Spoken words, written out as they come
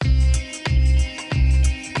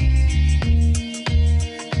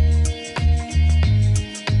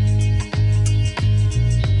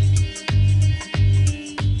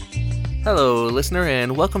Hello, listener,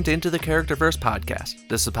 and welcome to Into the Characterverse podcast.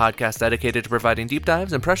 This is a podcast dedicated to providing deep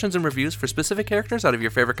dives, impressions, and reviews for specific characters out of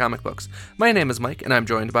your favorite comic books. My name is Mike, and I'm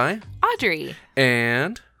joined by... Audrey.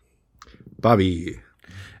 And... Bobby.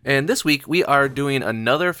 And this week, we are doing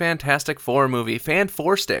another Fantastic Four movie,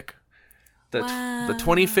 Fan4Stick. The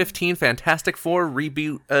 2015 Fantastic Four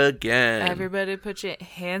reboot again. Everybody put your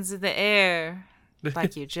hands in the air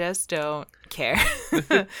like you just don't care.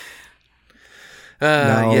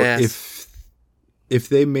 Now, yes. if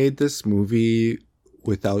they made this movie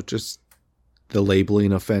without just the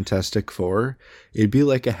labeling of Fantastic Four, it'd be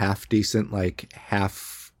like a half decent, like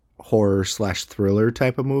half horror / thriller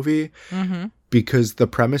type of movie. Mm-hmm. Because the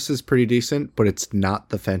premise is pretty decent, but it's not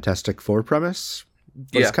the Fantastic Four premise.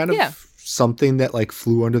 But it's kind of something that like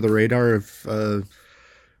flew under the radar of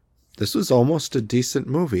this was almost a decent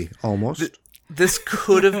movie. Almost. This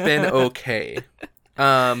could have been okay.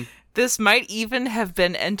 This might even have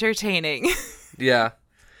been entertaining. Yeah.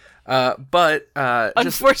 But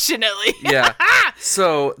unfortunately. Yeah.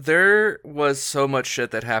 So there was so much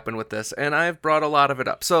shit that happened with this, and I've brought a lot of it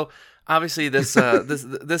up. So obviously this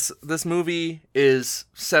this movie is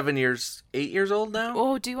 8 years old now.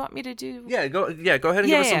 Oh, do you want me to do? Go ahead and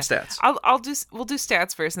give us some stats. We'll do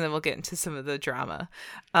stats first, and then we'll get into some of the drama.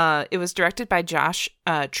 It was directed by Josh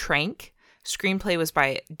Trank. Screenplay was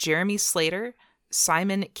by Jeremy Slater,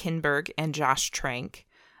 Simon Kinberg, and Josh Trank.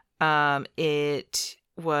 It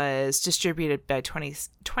was distributed by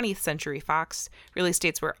 20th Century Fox. Release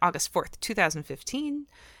dates were August 4th, 2015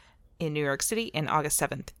 in New York City and August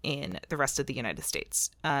 7th in the rest of the United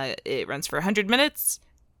States. It runs for 100 minutes.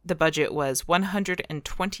 The budget was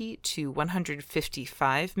 120 to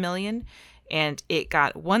 155 million, and it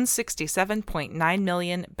got 167.9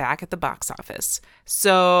 million back at the box office.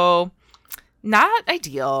 So, not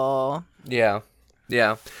ideal. Yeah.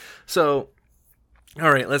 So,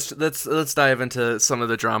 all right, let's dive into some of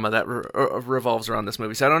the drama that revolves around this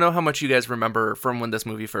movie. So I don't know how much you guys remember from when this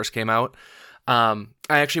movie first came out. I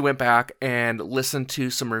actually went back and listened to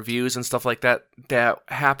some reviews and stuff like that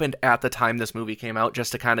happened at the time this movie came out,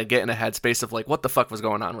 just to kind of get in a headspace of like, what the fuck was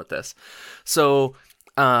going on with this? So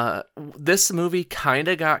this movie kind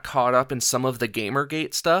of got caught up in some of the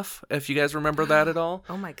Gamergate stuff, if you guys remember that at all.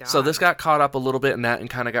 Oh my god. So this got caught up a little bit in that and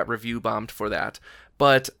kind of got review bombed for that.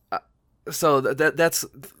 But so that is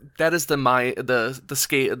the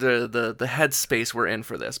headspace we're in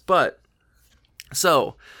for this. But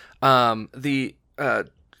so what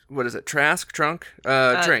is it? Trank.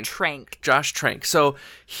 Josh Trank. So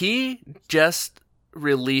he just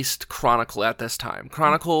released Chronicle at this time.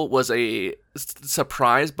 Chronicle was a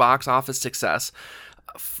surprise box office success.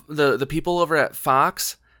 The people over at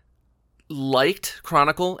Fox liked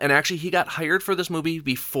Chronicle, and actually he got hired for this movie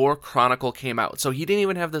before Chronicle came out. So he didn't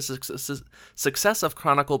even have the success of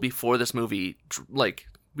Chronicle before this movie, like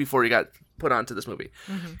before he got put onto this movie.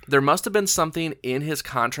 Mm-hmm. There must have been something in his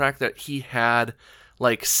contract that he had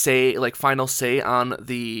final say on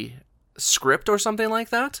the script or something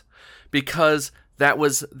like that, because that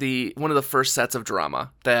was one of the first sets of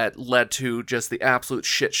drama that led to just the absolute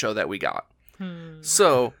shit show that we got.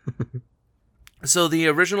 So the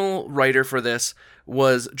original writer for this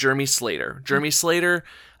was Jeremy Slater. Jeremy Slater,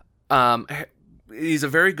 he's a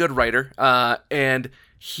very good writer, and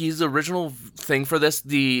his original thing for this,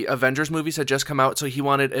 the Avengers movies had just come out, so he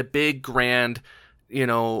wanted a big, grand,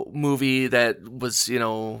 movie that was,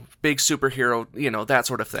 big superhero, that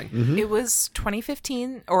sort of thing. Mm-hmm. It was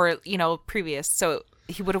 2015 or, previous, so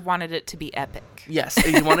he would have wanted it to be epic. Yes,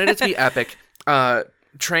 he wanted it to be epic.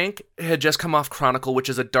 Trank had just come off Chronicle, which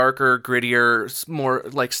is a darker, grittier, more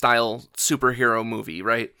like style superhero movie,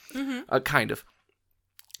 right? Mm-hmm. Kind of.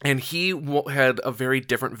 And he had a very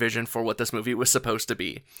different vision for what this movie was supposed to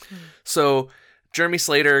be. Mm. So Jeremy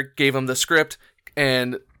Slater gave him the script,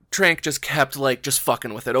 and Trank just kept just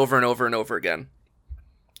fucking with it over and over and over again.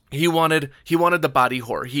 He wanted the body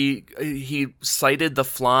horror. He cited The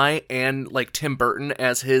Fly and Tim Burton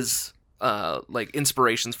as his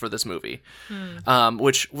inspirations for this movie,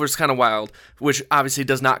 which was kind of wild, which obviously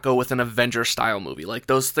does not go with an Avenger style movie.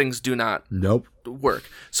 Those things do not work.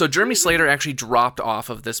 So Jeremy Slater actually dropped off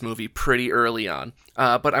of this movie pretty early on.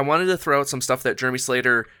 But I wanted to throw out some stuff that Jeremy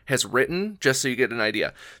Slater has written, just so you get an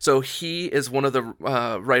idea. So he is one of the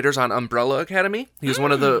writers on Umbrella Academy. He was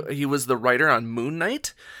he was the writer on Moon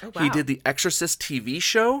Knight. Oh, wow. He did the Exorcist TV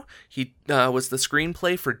show. He was the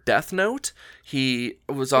screenplay for Death Note. He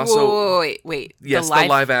was also wait. Yes, the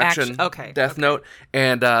live action okay, Death Note,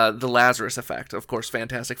 and the Lazarus Effect, of course,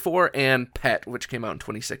 Fantastic Four, and Pet, which came out in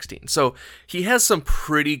 2016. So he has some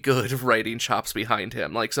pretty good writing chops behind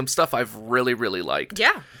him, some stuff I've really, really liked.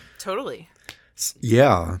 Yeah, totally.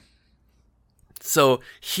 Yeah. So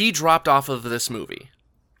he dropped off of this movie.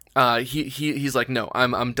 He's like, no,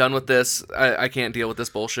 I'm done with this. I can't deal with this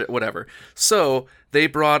bullshit. Whatever. So they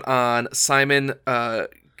brought on Simon.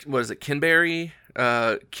 What is it? Kinberg.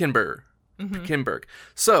 Kinberg.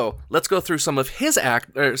 So let's go through some of his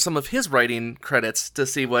writing credits to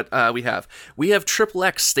see what we have. We have Triple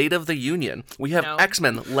X State of the Union. We have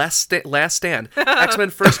X-Men Last Stand, X-Men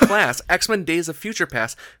First Class, X-Men Days of Future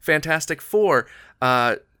Past, Fantastic Four,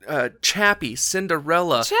 Chappie,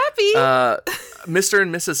 Cinderella, Mr.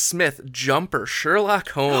 and Mrs. Smith, Jumper, Sherlock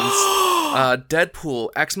Holmes, Deadpool,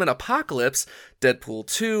 X-Men Apocalypse, Deadpool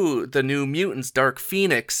 2, The New Mutants, Dark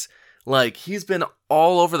Phoenix. Like, he's been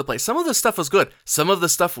all over the place. Some of the stuff was good. Some of the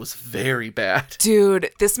stuff was very bad. Dude,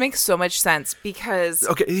 this makes so much sense because...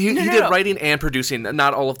 Okay, he did writing and producing.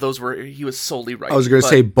 Not all of those he was solely writing. I was going to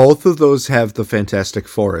say, both of those have the Fantastic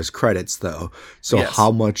Four as credits, though. So how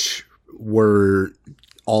much were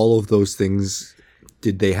all of those things...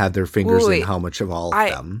 Did they have their fingers in how much of all of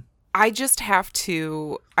them? I just have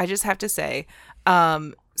to say,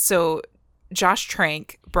 so... Josh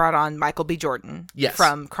Trank brought on Michael B. Jordan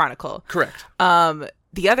from Chronicle. Correct.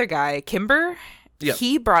 The other guy, Kimber,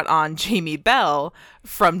 he brought on Jamie Bell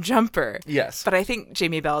from Jumper. Yes. But I think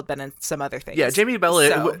Jamie Bell had been in some other things. Yeah, Jamie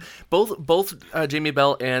Bell, both Jamie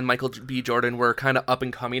Bell and Michael B. Jordan were kind of up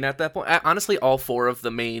and coming at that point. Honestly, all four of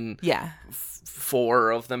the main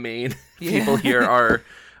people here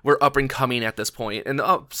were up and coming at this point. And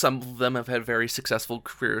some of them have had very successful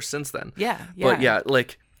careers since then. Yeah. But yeah,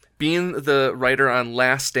 like... being the writer on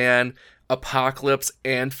Last Stand, Apocalypse,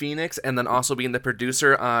 and Phoenix, and then also being the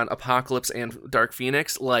producer on Apocalypse and Dark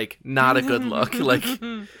Phoenix, like, not a good look. Like,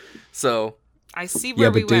 so... I see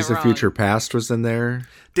where we went wrong. Yeah, but Days of wrong. Future Past was in there.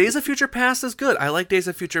 Days of Future Past is good. I like Days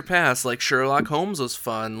of Future Past. Like, Sherlock Holmes was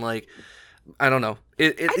fun. Like, I don't know.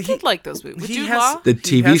 I did like those movies. The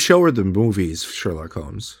TV show or the movies, Sherlock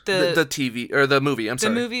Holmes? The TV, or the movie, I'm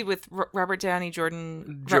sorry. The movie with Robert Downey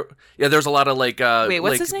Jordan. Yeah, there's a lot of like... Wait,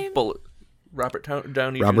 what's his name? Robert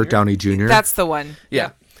Downey Jr.? Robert Downey Jr.? That's the one.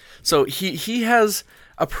 Yeah. So he has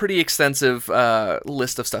a pretty extensive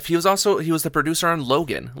list of stuff. He was the producer on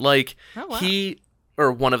Logan. Like,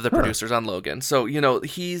 one of the producers on Logan. So, you know,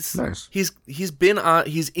 he's in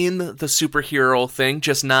the superhero thing,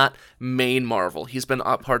 just not main Marvel. He's been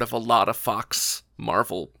a part of a lot of Fox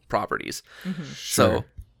Marvel properties. Mm-hmm. So,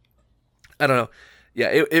 I don't know. Yeah,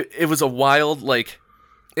 it was a wild, like,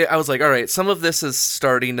 I was like, all right, some of this is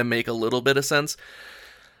starting to make a little bit of sense.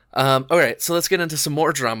 All right, so let's get into some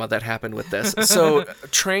more drama that happened with this. So,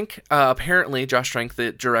 Trank, apparently, Josh Trank,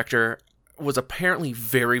 the director, was apparently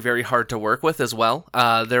very, very hard to work with as well.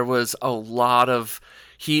 There was a lot of...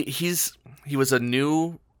 He was a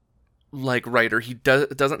new, like, writer. He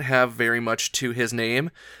doesn't have very much to his name.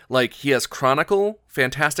 Like, he has Chronicle,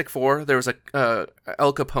 Fantastic Four. There was a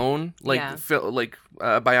Al Capone,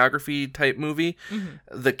 biography type movie.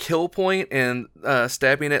 Mm-hmm. The Kill Point, and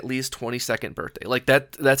Stabbing at Lee's 22nd birthday. Like,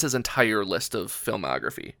 that's his entire list of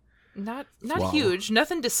filmography. Not huge.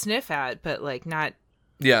 Nothing to sniff at, but, like, not...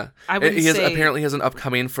 Yeah. Apparently has an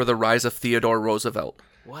upcoming for The Rise of Theodore Roosevelt.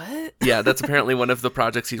 What? Yeah, that's apparently one of the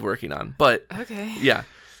projects he's working on. But okay. Yeah.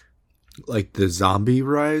 Like the zombie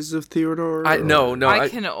rise of Theodore? No. I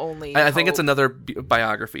can only I think it's another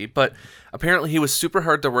biography. But apparently he was super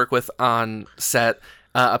hard to work with on set.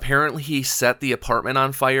 Apparently he set the apartment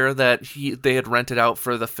on fire that they had rented out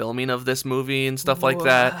for the filming of this movie and stuff like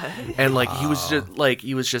that. And like he was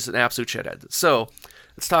just an absolute shithead. So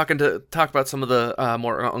let's talk about some of the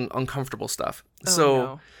more uncomfortable stuff.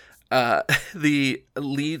 The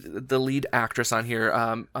lead actress on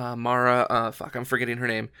here, Mara, I'm forgetting her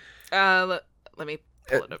name. Let me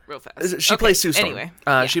pull it up real fast. She plays Sue Storm.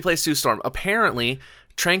 Anyway, she plays Sue Storm. Apparently,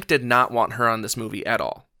 Trank did not want her on this movie at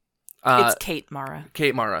all. It's Kate Mara.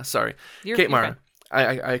 Kate Mara, sorry. You're Mara. fine.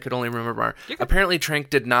 I could only remember Mara. Apparently, Trank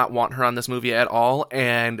did not want her on this movie at all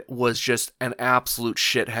and was just an absolute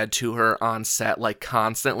shithead to her on set, like,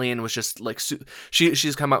 constantly, and was just, like,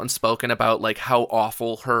 she's come out and spoken about, like, how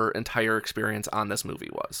awful her entire experience on this movie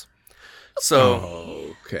was.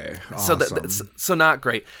 So, okay. Awesome. So not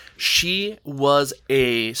great. She was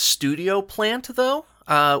a studio plant, though.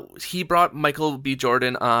 He brought Michael B.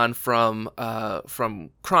 Jordan on from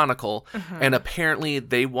Chronicle, and apparently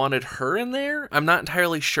they wanted her in there. I'm not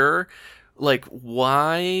entirely sure, like,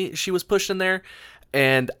 why she was pushed in there,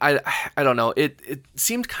 and I don't know. It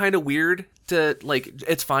seemed kind of weird to, like,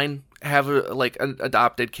 it's fine, have an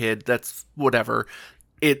adopted kid, that's whatever.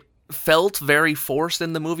 It felt very forced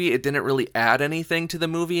in the movie. It didn't really add anything to the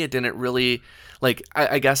movie. It didn't really, like,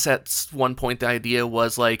 I guess at one point the idea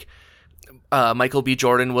was, like, Michael B.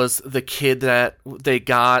 Jordan was the kid that they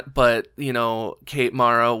got, but, you know, Kate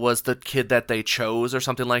Mara was the kid that they chose or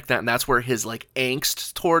something like that. And that's where his, like,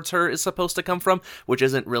 angst towards her is supposed to come from, which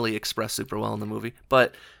isn't really expressed super well in the movie.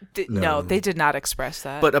 But no, they did not express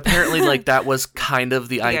that. But apparently, like, that was kind of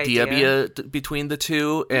the idea between the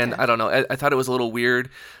two. And I don't know. I thought it was a little weird.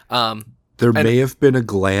 There may have been a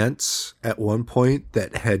glance at one point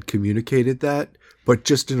that had communicated that, but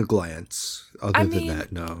just in a glance. Other than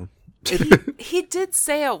that, no. He did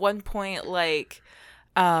say at one point, like,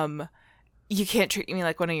 you can't treat me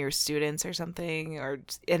like one of your students or something,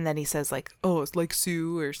 and then he says, like, oh, it's like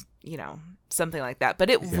Sue, or, you know, something like that. But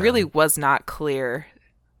it really was not clear.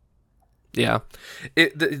 Yeah.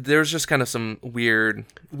 There's just kind of some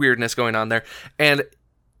weirdness going on there. And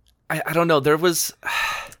I don't know, there's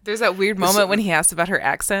that weird moment when he asked about her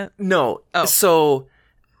accent. No. Oh. So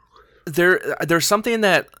there's something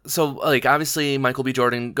that, so, like, obviously Michael B.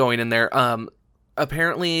 Jordan going in there,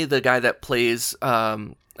 apparently the guy that plays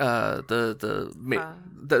the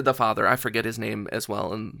father, I forget his name as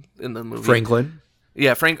well in the movie. Franklin.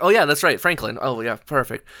 Yeah, Oh yeah, that's right, Franklin. Oh yeah,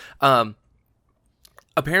 perfect.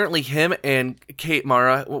 Apparently him and Kate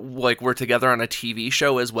Mara, like, were together on a TV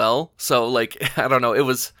show as well. So, like, I don't know,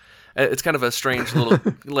 it's kind of a strange little,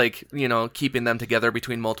 like, you know, keeping them together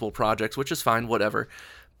between multiple projects, which is fine, whatever.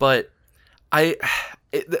 But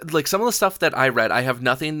like, some of the stuff that I read, I have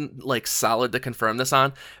nothing, like, solid to confirm this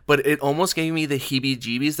on, but it almost gave me the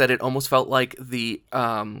heebie-jeebies that it almost felt like the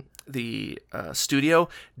studio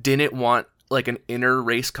didn't want, like, an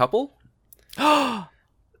inter-race couple.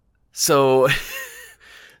 So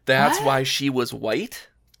that's why she was white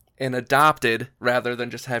and adopted rather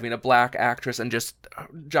than just having a black actress and just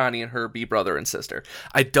Johnny and her be brother and sister.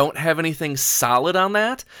 I don't have anything solid on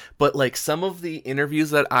that, but, like, some of the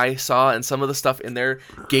interviews that I saw and some of the stuff in there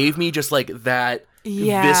gave me just, like, that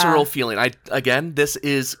visceral feeling. Again, this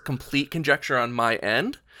is complete conjecture on my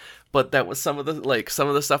end, but that was some of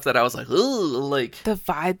the stuff that I was like, ooh, like, the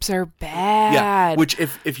vibes are bad. Yeah, which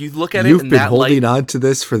if you look at You've it in been that holding light, on to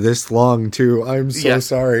this for this long too. I'm so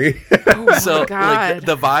sorry. Oh so, my God. like,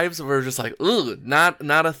 the vibes were just like, ooh, not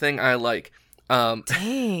a thing I like.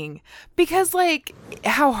 Dang. Because, like,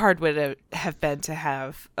 how hard would it have been to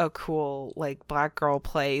have a cool, like, black girl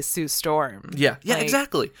play Sue Storm? Yeah, like,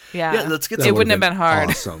 exactly. Yeah, let's get. It wouldn't have been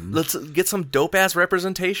hard. Awesome. Let's get some dope ass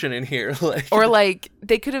representation in here. Like, or, like,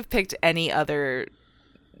 they could have picked any other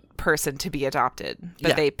person to be adopted,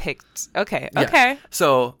 but they picked. Okay.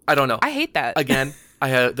 So I don't know. I hate that. Again,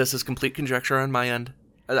 this is complete conjecture on my end.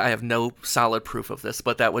 I have no solid proof of this,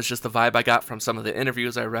 but that was just the vibe I got from some of the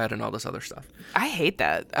interviews I read and all this other stuff. I hate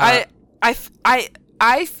that.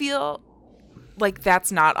 I feel like that's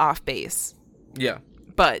not off base. Yeah.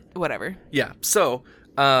 But whatever. Yeah. So,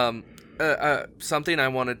 something I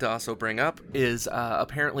wanted to also bring up is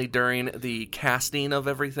apparently during the casting of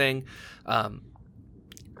everything,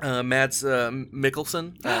 Mads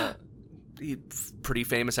Mikkelsen, pretty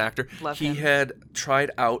famous actor. Love him. He had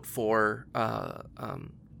tried out for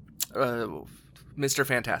Mr.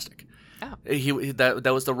 Fantastic. Oh.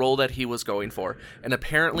 That was the role that he was going for, and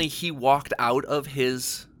apparently he walked out of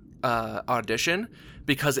his audition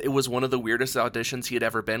because it was one of the weirdest auditions he had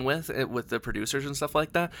ever been with the producers and stuff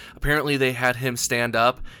like that. Apparently they had him stand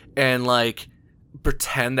up and, like,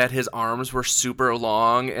 pretend that his arms were super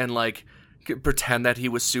long and, like, pretend that he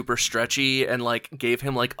was super stretchy and, like, gave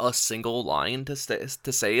him, like, a single line to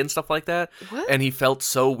say and stuff like that. What? And he felt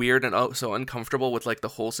so weird and so uncomfortable with, like, the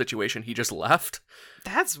whole situation. He just left.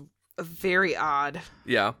 That's very odd.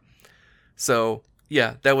 Yeah. So,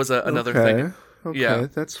 yeah, that was another thing. Okay, yeah.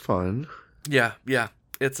 That's fun. Yeah.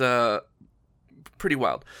 It's pretty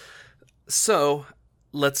wild. So,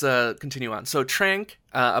 let's continue on. So, Trank,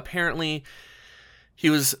 apparently, he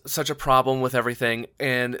was such a problem with everything,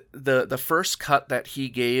 and the first cut that he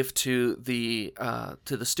gave to the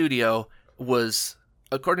studio was,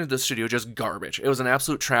 according to the studio, just garbage. It was an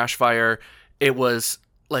absolute trash fire. It was,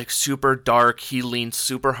 like, super dark. He leaned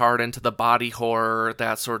super hard into the body horror,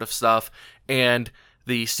 that sort of stuff, and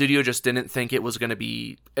the studio just didn't think it was going to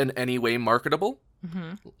be in any way marketable,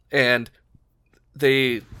 and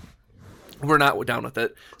they were not down with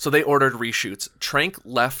it. So they ordered reshoots. Trank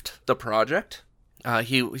left the project.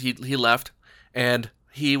 He left, and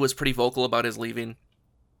he was pretty vocal about his leaving.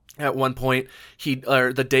 At one point,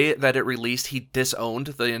 the day that it released, he disowned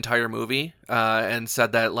the entire movie and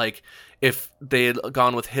said that, like, if they had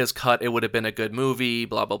gone with his cut, it would have been a good movie.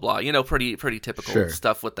 Blah blah blah. You know, pretty typical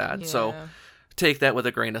stuff with that. Yeah. So take that with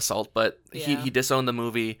a grain of salt. But he disowned the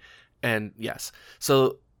movie, and yes,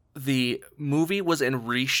 so the movie was in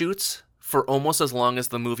reshoots for almost as long as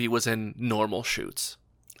the movie was in normal shoots.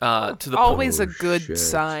 to the always a good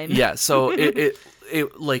sign. Yeah, so it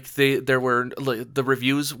like there were like, the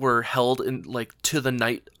reviews were held in like to the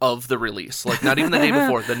night of the release, like not even the day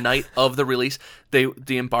before, the night of the release. The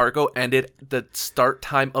embargo ended the start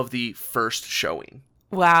time of the first showing.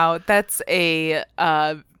 Wow, that's a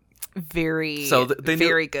very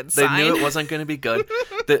very good sign. They knew it wasn't going to be good.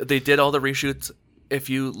 They did all the reshoots. If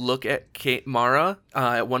you look at Kate Mara,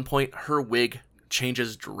 at one point her wig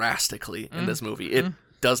changes drastically in this movie. It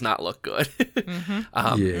does not look good.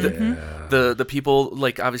 The people,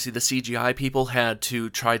 like obviously the CGI people, had to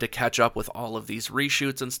try to catch up with all of these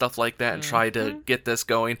reshoots and stuff like that, and try to get this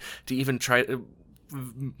going to even try to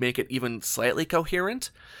make it even slightly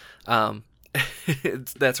coherent.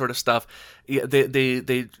 That sort of stuff. Yeah,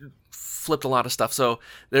 they flipped a lot of stuff. So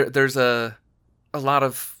there's a lot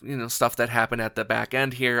of stuff that happened at the back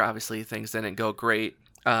end here. Obviously things didn't go great.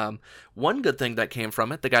 One good thing that came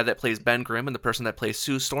from it, the guy that plays Ben Grimm and the person that plays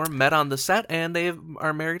Sue Storm met on the set, and they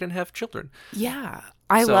are married and have children. Yeah,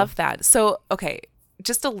 I love that. So, okay,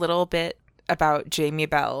 just a little bit about Jamie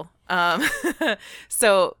Bell.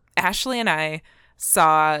 So Ashley and I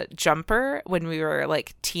saw Jumper when we were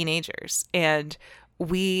like teenagers, and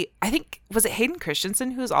I think, was it Hayden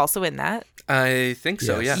Christensen who's also in that? I think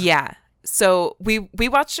so, yes. Yeah. So we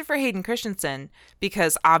watched it for Hayden Christensen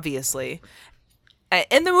because obviously,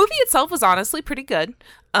 and the movie itself was honestly pretty good.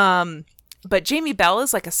 But Jamie Bell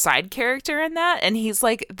is like a side character in that, and he's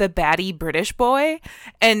like the baddie British boy,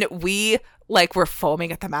 and we like were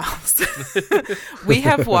foaming at the mouth. We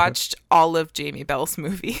have watched all of Jamie Bell's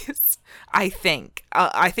movies. I think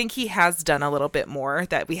he has done a little bit more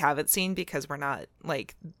that we haven't seen because we're not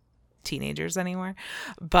like teenagers anymore.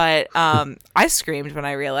 But I screamed when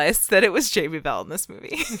I realized that it was Jamie Bell in this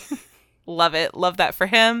movie. Love it. Love that for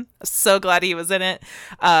him. So glad he was in it.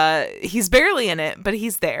 He's barely in it, but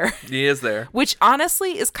he's there. He is there. Which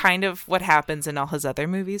honestly is kind of what happens in all his other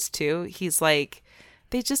movies too. He's like,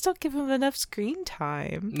 they just don't give him enough screen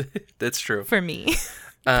time. That's true. For me,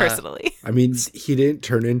 personally. I mean, he didn't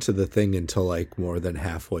turn into the Thing until like more than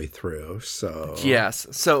halfway through. So yes.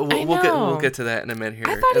 So we'll get to that in a minute here.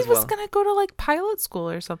 I thought he was gonna go to like pilot school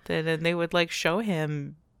or something, and they would like show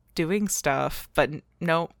him doing stuff, but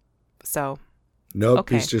nope. So nope,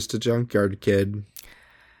 okay. He's just a junkyard kid.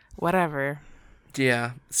 Whatever.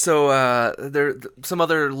 Yeah. So there some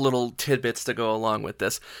other little tidbits to go along with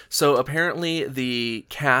this. So apparently the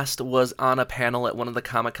cast was on a panel at one of the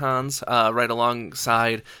Comic-Cons right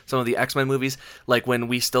alongside some of the X-Men movies, like when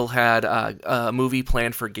we still had a movie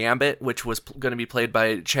planned for Gambit, which was going to be played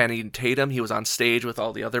by Channing Tatum. He was on stage with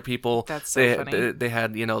all the other people. That's so funny. They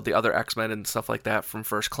had, the other X-Men and stuff like that from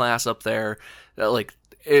First Class up there.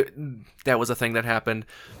 That was a thing that happened.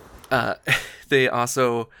 They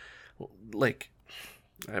also, like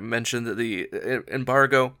I mentioned, the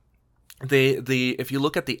embargo. If you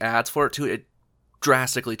look at the ads for it too, it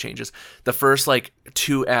drastically changes. The first like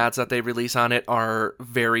 2 ads that they release on it are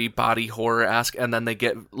very body horror-esque, and then they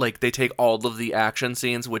take all of the action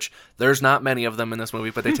scenes, which there's not many of them in this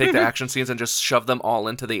movie, but they take the action scenes and just shove them all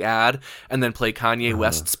into the ad, and then play Kanye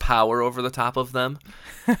West's Power over the top of them.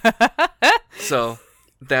 So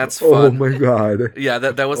that's fun. Oh my god. Yeah,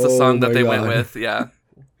 that was the song that they went with. Yeah.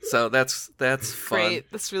 So that's fun.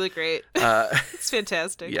 Great. That's really great. It's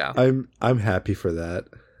fantastic. Yeah. I'm happy for that.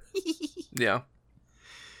 Yeah.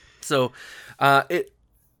 So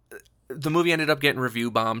the movie ended up getting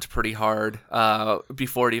review bombed pretty hard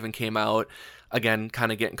before it even came out. Again,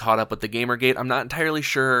 kind of getting caught up with the Gamergate. I'm not entirely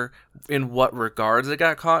sure in what regards it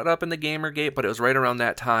got caught up in the Gamergate, but it was right around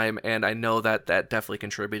that time, and I know that definitely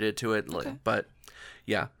contributed to it. Okay. But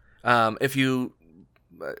yeah. If you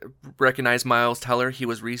recognize Miles Teller, he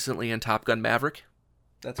was recently in Top Gun Maverick.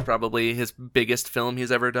 That's probably his biggest film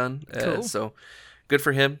he's ever done. Cool. So good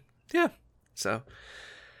for him. Yeah. So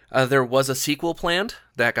there was a sequel planned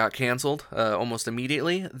that got canceled almost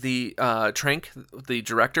immediately. The Trank, the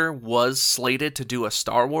director, was slated to do a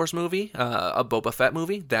Star Wars movie, a Boba Fett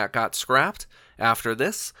movie that got scrapped after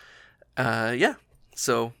this. Yeah.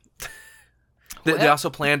 So they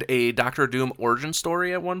also planned a Doctor Doom origin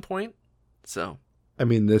story at one point. So I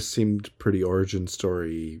mean, this seemed pretty origin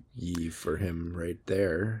story-y for him right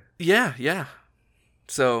there. Yeah.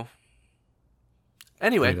 So,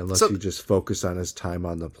 anyway. Unless you just focus on his time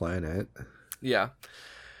on the planet. Yeah.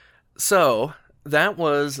 So, that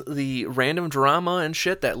was the random drama and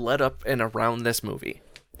shit that led up and around this movie.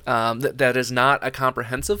 That is not a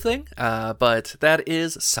comprehensive thing, but that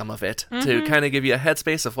is some of it, to kind of give you a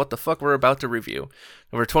headspace of what the fuck we're about to review.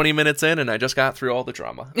 We're 20 minutes in, and I just got through all the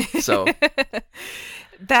drama. So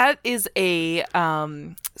that is it's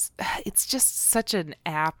just such an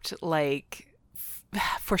apt, like,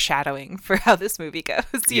 foreshadowing for how this movie goes,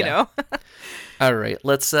 you know? All right,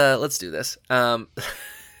 let's do this.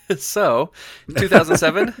 So,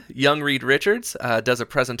 2007, young Reed Richards does a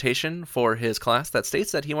presentation for his class that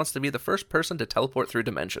states that he wants to be the first person to teleport through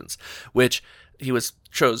dimensions, which he was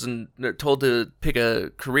told to pick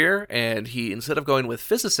a career, and he, instead of going with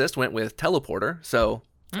physicist, went with teleporter. So,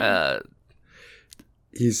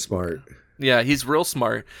 he's smart. Yeah, he's real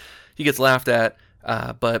smart. He gets laughed at,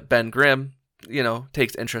 but Ben Grimm,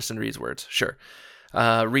 takes interest in Reed's words. Sure.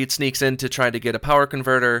 Reed sneaks in to try to get a power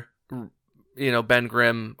converter. Ben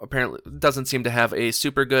Grimm apparently doesn't seem to have a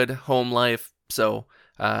super good home life, so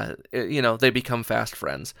they become fast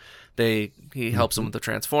friends. He helps him with the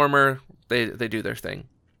transformer. They do their thing.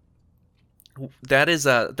 That's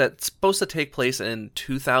supposed to take place in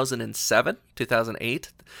 2007,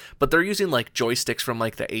 2008, but they're using like joysticks from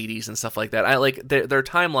like the 80s and stuff like that. Their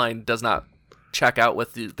timeline does not check out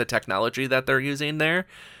with the technology that they're using there.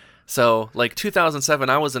 So, like, 2007,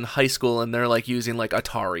 I was in high school, and they're, like, using, like,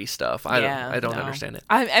 Atari stuff. I don't understand it.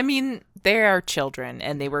 I mean, they are children,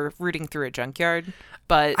 and they were rooting through a junkyard,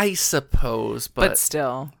 but... I suppose, but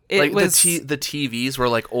still. The TVs were,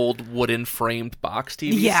 like, old wooden-framed box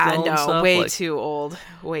TVs. Yeah, still no, and stuff. way too old.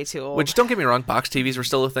 Way too old. Which, don't get me wrong, box TVs were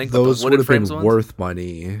still a thing. Those but would have been ones, worth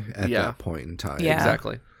money at that point in time. Yeah.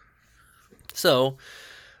 Exactly. So...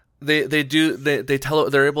 They're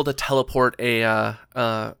able to teleport a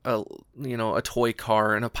toy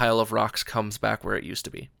car, and a pile of rocks comes back where it used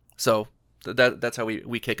to be. So that's how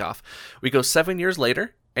we kick off. We go 7 years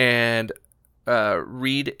later, and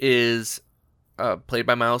Reed is played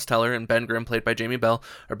by Miles Teller, and Ben Grimm, played by Jamie Bell,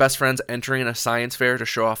 are best friends entering a science fair to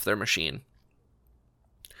show off their machine.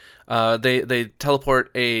 They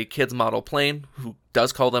teleport a kid's model plane, who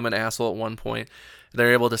does call them an asshole at one point.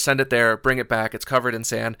 They're able to send it there, bring it back. It's covered in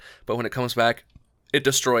sand, but when it comes back, it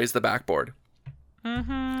destroys the backboard.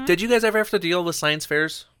 Mm-hmm. Did you guys ever have to deal with science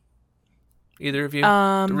fairs? Either of you?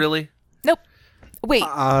 Really? Nope. Wait.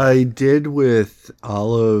 I did with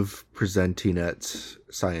Olive presenting at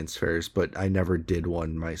science fairs, but I never did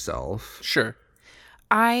one myself. Sure.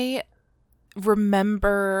 I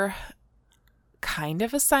remember kind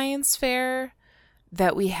of a science fair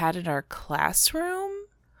that we had in our classroom,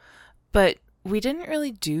 but we didn't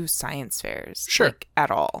really do science fairs,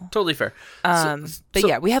 at all. Totally fair.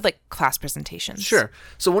 Yeah, we had, class presentations. Sure.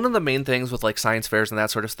 So one of the main things with, science fairs and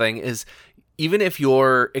that sort of thing is, even if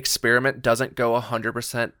your experiment doesn't go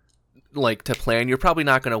 100%, to plan, you're probably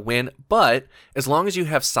not going to win. But as long as you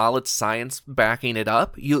have solid science backing it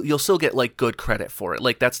up, you'll still get, good credit for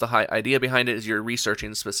it. That's the high idea behind it, is you're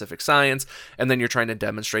researching specific science, and then you're trying to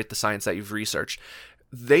demonstrate the science that you've researched.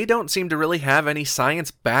 They don't seem to really have any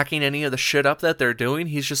science backing any of the shit up that they're doing.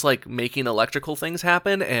 He's just making electrical things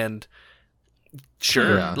happen, and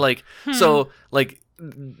sure,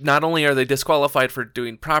 not only are they disqualified for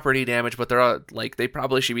doing property damage, but they're they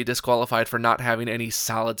probably should be disqualified for not having any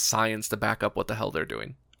solid science to back up what the hell they're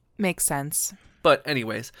doing. Makes sense. But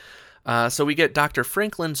anyways, so we get Dr.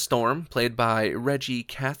 Franklin Storm, played by Reggie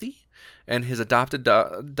Cathy, and his adopted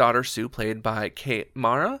daughter Sue, played by Kate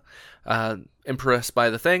Mara. Impressed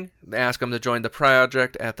by the thing, they ask him to join the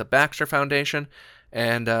project at the Baxter Foundation,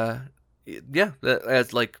 and and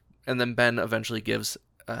then Ben eventually gives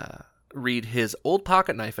Reed his old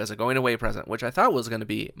pocket knife as a going away present, which I thought was going to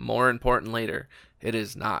be more important later. It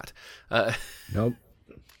is not. Nope.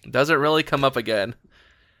 Doesn't really come up again.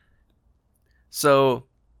 So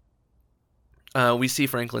we see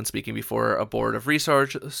Franklin speaking before a board of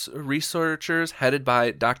researchers headed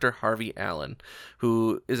by Dr. Harvey Allen,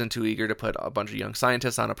 who isn't too eager to put a bunch of young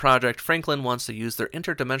scientists on a project. Franklin wants to use their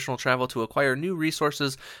interdimensional travel to acquire new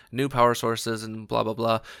resources, new power sources, and blah, blah,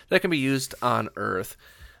 blah, that can be used on Earth.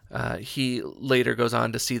 He later goes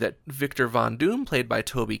on to see that Victor Von Doom, played by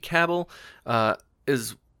Toby Cabell,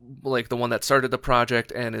 is the one that started the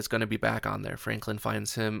project and is going to be back on there. Franklin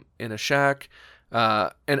finds him in a shack,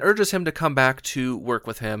 and urges him to come back to work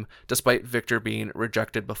with him, despite Victor being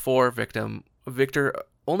rejected before. Victor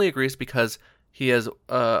only agrees because he has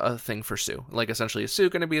a thing for Sue. Essentially, is Sue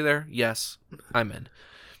going to be there? Yes, I'm in.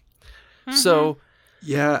 Mm-hmm. So,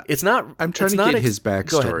 yeah, it's not. I'm trying to get his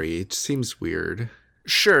backstory. It seems weird.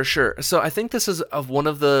 Sure. So I think this is of one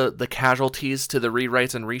of the casualties to the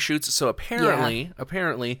rewrites and reshoots. So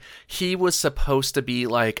apparently he was supposed to be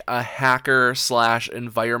a hacker /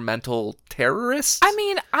 environmental terrorist. I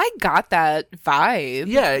mean, I got that vibe.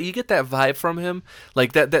 Yeah, you get that vibe from him.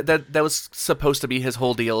 That was supposed to be his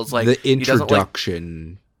whole deal. Is the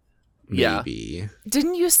introduction. Maybe.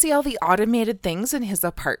 Didn't you see all the automated things in his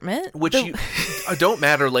apartment? Which don't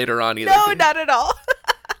matter later on either. No, not at all.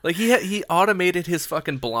 Like he automated his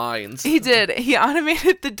fucking blinds. He did. He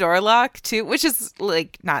automated the door lock too, which is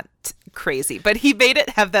like not crazy, but he made it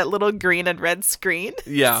have that little green and red screen.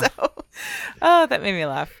 Yeah. So, oh, that made me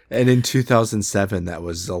laugh. And in 2007, that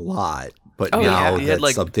was a lot. But now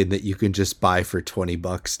that's something that you can just buy for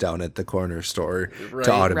 $20 down at the corner store to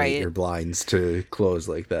automate your blinds to close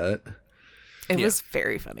like that. It was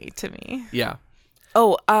very funny to me. Yeah.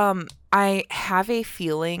 Oh, I have a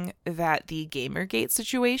feeling that the Gamergate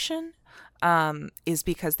situation is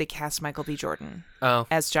because they cast Michael B. Jordan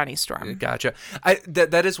as Johnny Storm. Gotcha.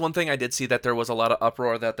 That is one thing I did see, that there was a lot of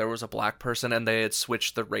uproar that there was a black person and they had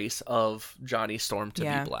switched the race of Johnny Storm to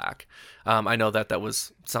be black. I know that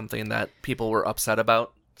was something that people were upset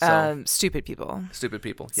about. So. Stupid people,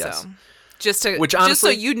 yes. So. Just honestly, just so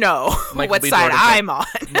you know what side I'm on.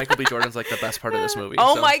 Michael B. Jordan's like the best part of this movie.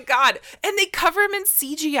 Oh my god! And they cover him in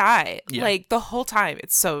CGI like the whole time.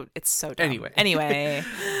 It's so dumb. Anyway.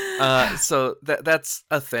 So that's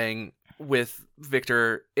a thing with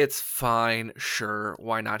Victor. It's fine, sure,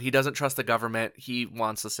 why not? He doesn't trust the government. He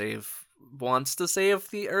wants to save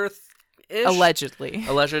the Earth. Allegedly.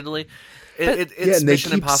 It's and they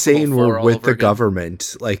keep saying we're with the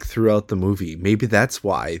government like throughout the movie. Maybe that's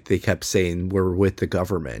why they kept saying we're with the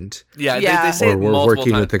government. Yeah. They say we're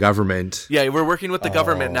working with the government. Yeah, we're working with the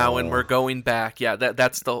government now, and we're going back. Yeah,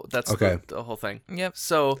 that's the whole thing. Yep.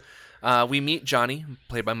 So we meet Johnny,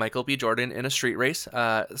 played by Michael B. Jordan, in a street race.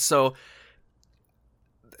 So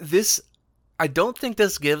this. I don't think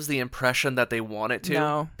this gives the impression that they want it to.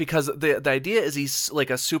 No. Because the idea is he's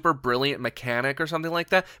like a super brilliant mechanic or something like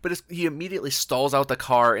that, but he immediately stalls out the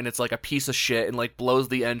car and it's like a piece of shit and like blows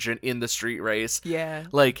the engine in the street race. Yeah.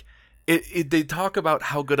 Like, they talk about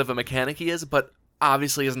how good of a mechanic he is, but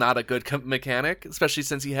obviously is not a good mechanic, especially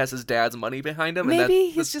since he has his dad's money behind him.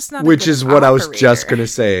 Maybe he's just not Which a good is what operator. I was just going to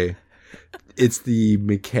say. It's the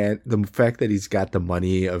fact that he's got the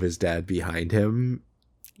money of his dad behind him.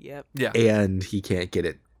 Yep. Yeah. And he can't get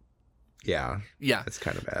it. Yeah. Yeah. It's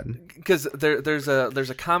kind of bad. Because there's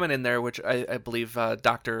a comment in there which I believe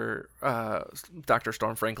Dr.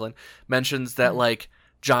 Storm Franklin mentions that like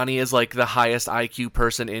Johnny is like the highest IQ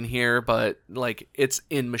person in here, but like it's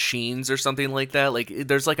in machines or something like that. Like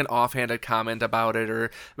there's like an offhanded comment about it, or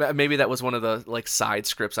maybe that was one of the like side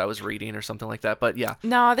scripts I was reading or something like that. But yeah.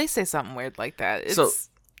 No, they say something weird like that. It's,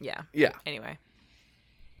 yeah. Anyway.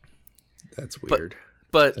 That's weird.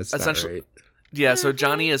 But that's essentially, right. Yeah, so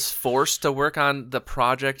Johnny is forced to work on the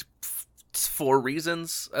project for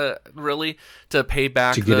reasons, really, to pay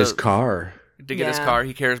back to get his car. To get his car,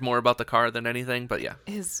 he cares more about the car than anything. But yeah,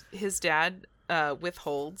 his dad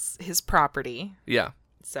withholds his property. Yeah,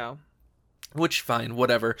 so which fine,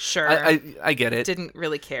 whatever. Sure, I get it. Didn't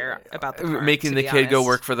really care about the car, making the kid go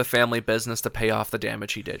work for the family business to pay off the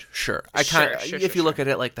damage he did. Sure, if you look at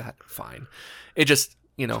it like that, fine. It just.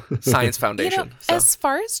 Science Foundation. As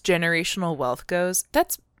far as generational wealth goes,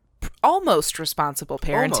 that's almost responsible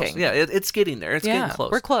parenting. Almost. Yeah, it's getting there. It's getting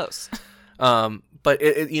close. We're close. But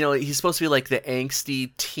he's supposed to be like the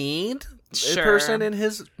angsty teen person in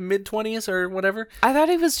his mid-20s or whatever. I thought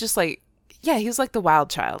he was just like, he was like the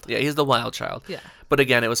wild child. Yeah, he's the wild child. Yeah. But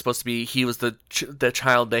again, it was supposed to be he was the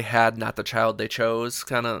child they had, not the child they chose.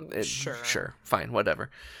 Kind of. Sure. Fine.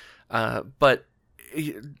 Whatever. But.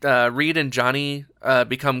 Reed and Johnny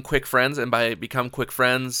become quick friends, and by become quick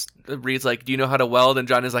friends, Reed's like, "Do you know how to weld?" And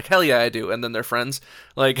Johnny's like, "Hell yeah, I do." And then they're friends.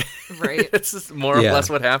 Like, right? It's just more or less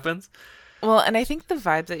what happens. Well, and I think the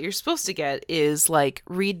vibe that you're supposed to get is like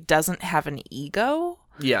Reed doesn't have an ego.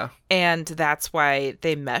 Yeah, and that's why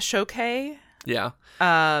they mesh okay. Yeah.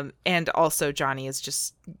 And also Johnny is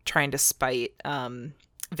just trying to spite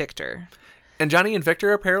Victor. And Johnny and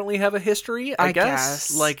Victor apparently have a history, I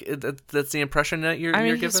guess. Like, that's the impression that you're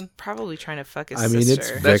given? He's probably trying to fuck his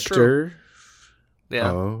sister. It's Victor.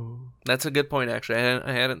 Yeah. Oh. That's a good point, actually.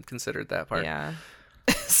 I hadn't considered that part. Yeah.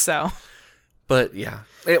 So. But, yeah.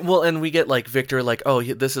 And we get, like, Victor, like, oh,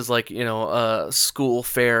 this is, like, a school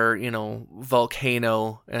fair,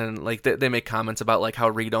 volcano. And, like, they make comments about, like, how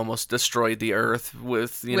Reed almost destroyed the Earth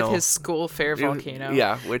with, with his school fair volcano.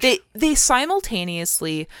 Yeah. Which They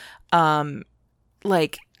simultaneously...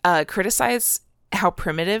 criticize how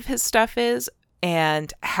primitive his stuff is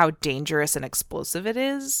and how dangerous and explosive it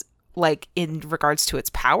is, like in regards to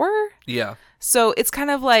its power. Yeah. So it's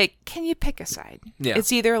kind of like, can you pick a side? Yeah.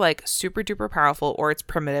 It's either like super duper powerful or it's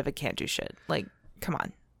primitive and can't do shit. Like, come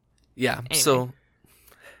on. Yeah. Anyway. So.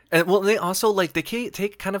 And they also they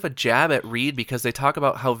take kind of a jab at Reed because they talk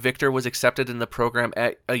about how Victor was accepted in the program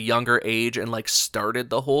at a younger age and like started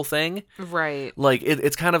the whole thing. Right. Like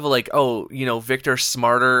it's kind of like, oh, Victor's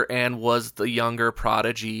smarter and was the younger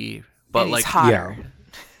prodigy, but and like hotter.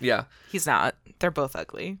 Yeah. He's not. They're both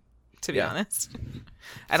ugly, to be honest.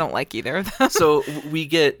 I don't like either of them. So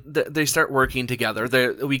they start working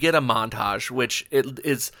together. We get a montage, which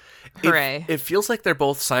Hooray. It feels like they're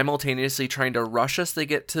both simultaneously trying to rush us to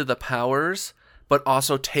get to the powers, but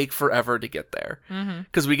also take forever to get there.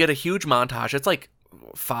 Because we get a huge montage. It's like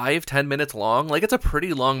 5-10 minutes long. Like, it's a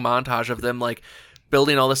pretty long montage of them like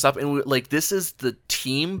building all this up, and this is the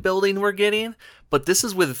team building we're getting, but this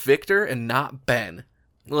is with Victor and not Ben.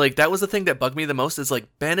 Like, that was the thing that bugged me the most, is like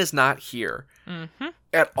Ben is not here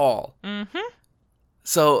at all.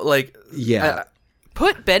 So like,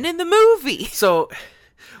 put Ben in the movie. So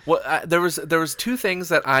there was two things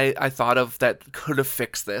that I thought of that could have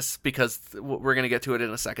fixed this, because we're gonna get to it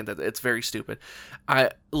in a second. That it's very stupid.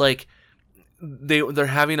 They're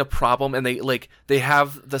having a problem, and they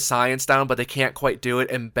have the science down, but they can't quite do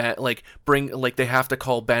it. And Ben they have to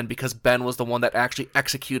call Ben, because Ben was the one that actually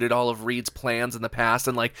executed all of Reed's plans in the past,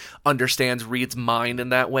 and like understands Reed's mind in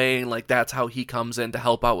that way, and like that's how he comes in to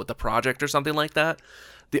help out with the project or something like that.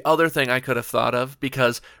 The other thing I could have thought of,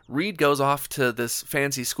 because Reed goes off to this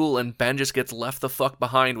fancy school and Ben just gets left the fuck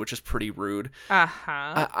behind, which is pretty rude.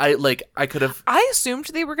 I could have. I assumed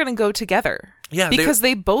they were going to go together. Yeah, because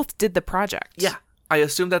they both did the project. Yeah, I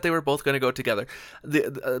assumed that they were both going to go together.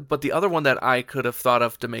 But the other one that I could have thought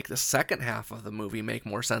of to make the second half of the movie make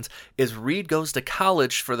more sense is Reed goes to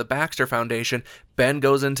college for the Baxter Foundation. Ben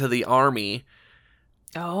goes into the Army.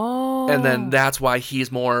 Oh. And then that's why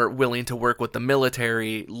he's more willing to work with the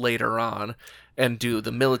military later on and do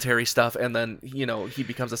the military stuff. And then, he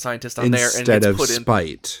becomes a scientist on there and gets put in.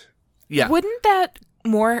 Spite. Yeah. Wouldn't that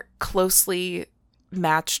more closely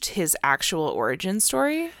matched his actual origin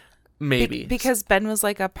story? Maybe. Because Ben was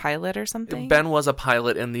like a pilot or something? Ben was a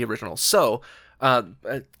pilot in the original. So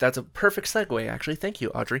that's a perfect segue, actually. Thank you,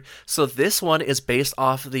 Audrey. So this one is based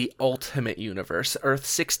off the Ultimate Universe, Earth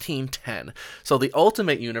 1610. So the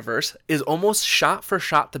Ultimate Universe is almost shot for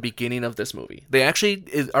shot the beginning of this movie. They actually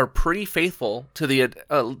are pretty faithful to the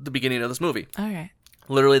beginning of this movie. All right.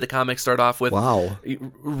 Literally, the comics start off with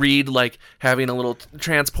Reed like having a little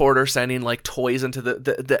transporter sending like toys into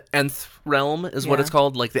the nth realm is what it's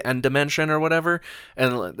called, like the end dimension or whatever,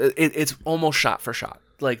 and it's almost shot for shot.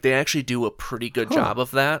 Like, they actually do a pretty good job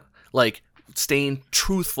of that, like staying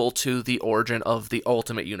truthful to the origin of the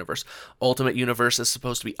Ultimate Universe. Ultimate Universe is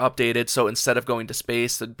supposed to be updated, so instead of going to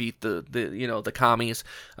space to beat the commies,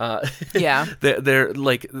 they're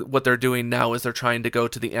like, what they're doing now is they're trying to go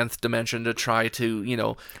to the nth dimension to try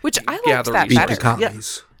to which I liked that beat better. The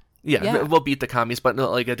commies. Yeah, we'll beat the commies, but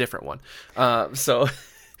like a different one.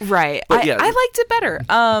 Right. I liked it better.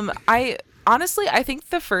 I honestly, I think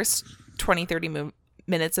the first 20-30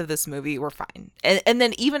 minutes of this movie were fine, and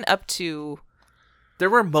then even up to there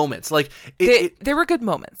were moments like there were good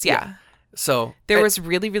moments. Yeah. So there was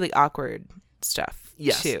really, really awkward stuff.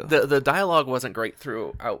 Yes. Too. The dialogue wasn't great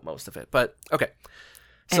throughout most of it, but okay.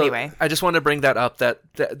 So anyway, I just wanted to bring that up. That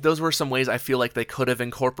those were some ways I feel like they could have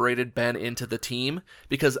incorporated Ben into the team,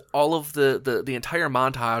 because all of the entire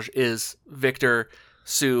montage is Victor,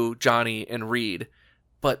 Sue, Johnny, and Reed,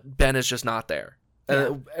 but Ben is just not there.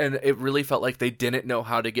 And it really felt like they didn't know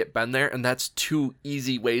how to get Ben there, and that's two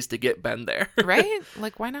easy ways to get Ben there. Right?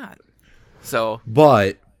 Like, why not? So,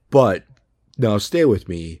 but now stay with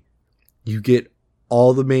me. You get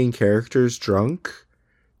all the main characters drunk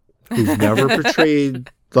who've never portrayed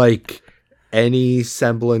like any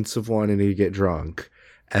semblance of wanting to get drunk,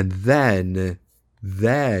 and then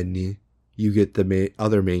you get the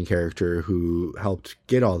other main character who helped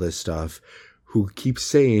get all this stuff, who keeps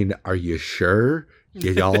saying, "Are you sure?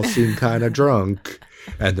 You all seem kind of drunk."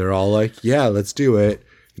 And they're all like, "Yeah, let's do it."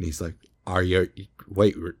 And he's like, Are you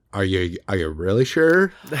really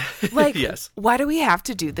sure?" Like, yes. Why do we have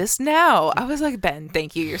to do this now? I was like, Ben,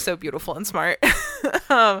 thank you. You're so beautiful and smart.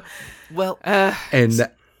 And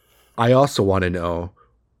I also want to know,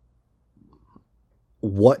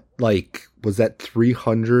 what, like, was that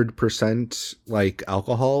 300% like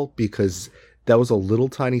alcohol? Because that was a little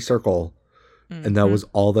tiny circle. And that was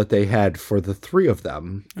all that they had for the three of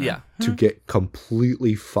them. Yeah. To get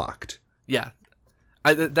completely fucked. Yeah.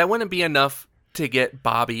 That wouldn't be enough to get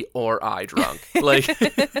Bobby or I drunk.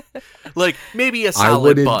 Like maybe a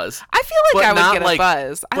solid buzz. I feel like I would get a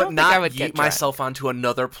buzz. I don't think I would get myself onto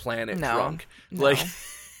another planet drunk. No,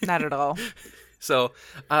 not at all. So,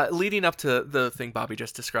 leading up to the thing Bobby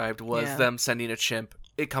just described was them sending a chimp.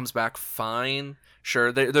 It comes back fine.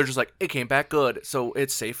 Sure, they're just like, it came back good, so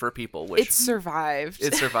it's safe for people. Which it survived.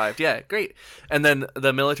 It survived, yeah, great. And then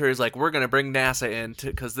the military is like, we're going to bring NASA in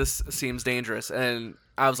because this seems dangerous. And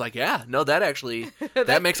I was like, yeah, no, that actually,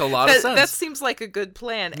 that makes a lot of sense. That seems like a good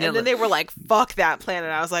plan. And then they were like, fuck that plan.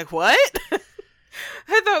 And I was like, what?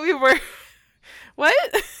 I thought we were...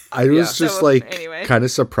 What? I was just anyway. Kind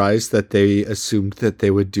of surprised that they assumed that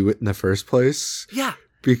they would do it in the first place. Yeah.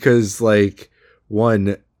 Because, like,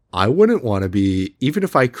 one, I wouldn't want to be, even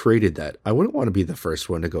if I created that, I wouldn't want to be the first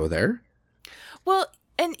one to go there. Well,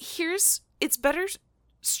 and it's better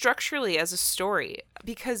structurally as a story,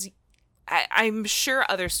 because I'm sure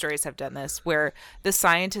other stories have done this, where the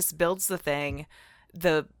scientist builds the thing,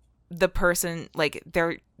 the person, like,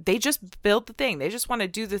 they just build the thing, they just want to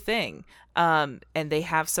do the thing, and they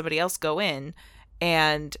have somebody else go in,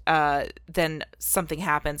 and then something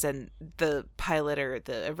happens and the pilot or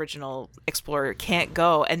the original explorer can't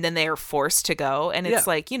go, and then they are forced to go, and it's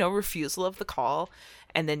like, refusal of the call,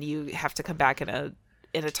 and then you have to come back in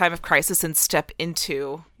a time of crisis and step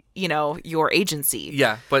into your agency.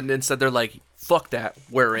 Yeah, but instead they're like, fuck that,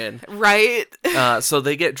 we're in. Right. So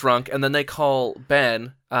they get drunk, and then they call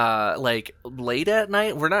Ben like late at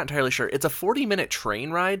night. We're not entirely sure. It's a 40-minute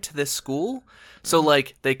train ride to this school. So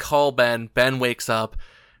like they call Ben wakes up,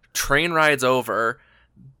 train ride's over.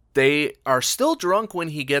 They are still drunk when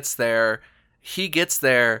he gets there.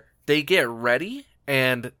 They get ready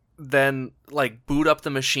and then like boot up the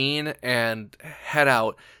machine and head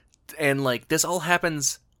out. And like this all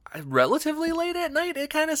happens relatively late at night, it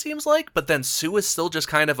kind of seems like, but then Sue is still just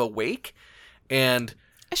kind of awake, and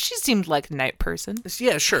she seemed like a night person.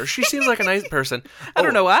 Yeah, sure, she seems like a night person. I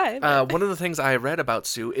don't know why. One of the things I read about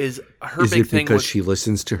Sue is her big thing because she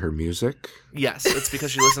listens to her music. Yes, it's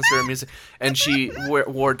because she listens to her music, and she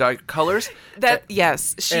wore dark colors.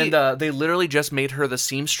 Yes, and they literally just made her the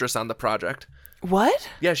seamstress on the project. What?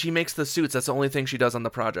 Yeah, she makes the suits. That's the only thing she does on the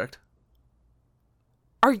project.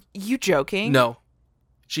 Are you joking? No.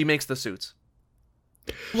 She makes the suits.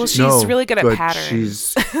 Well, she's really good at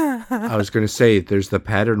patterns. I was going to say, there's the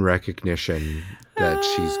pattern recognition that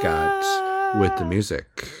she's got with the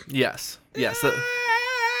music. Yes.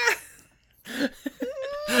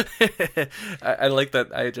 I like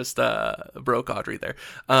that. I just broke Audrey there.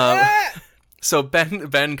 So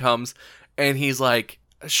Ben comes, and he's like,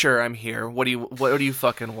 "Sure, I'm here. What do you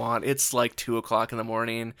fucking want? It's like 2:00 in the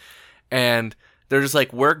morning," and they're just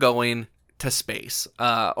like, "We're going to space,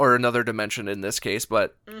 or another dimension in this case,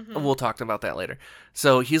 but we'll talk about that later."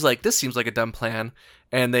 So he's like, this seems like a dumb plan,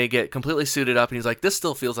 and they get completely suited up, and he's like, this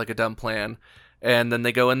still feels like a dumb plan, and then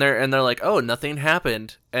they go in there, and they're like, oh, nothing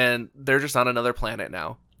happened, and they're just on another planet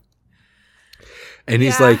now. And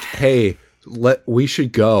he's like, hey, we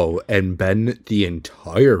should go, and Ben the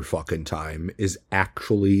entire fucking time is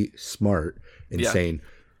actually smart and saying,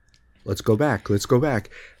 let's go back,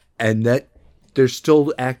 and that they're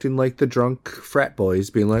still acting like the drunk frat boys,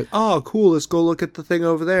 being like, oh, cool, let's go look at the thing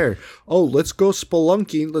over there. Oh, let's go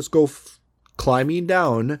spelunking. Let's go climbing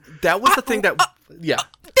down. That was the thing that...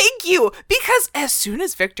 Thank you. Because as soon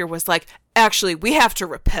as Victor was like, actually, we have to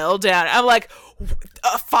rappel down, I'm like,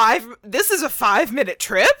 this is a 5-minute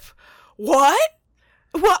trip? What?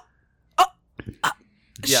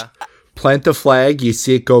 Yeah. Plant the flag, you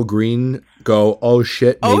see it go green, go, oh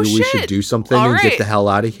shit, maybe we should do something and get the hell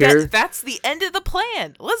out of here. That's the end of the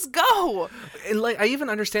plan. Let's go. And like, I even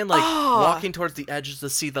understand like walking towards the edges to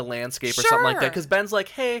see the landscape or something like that, because Ben's like,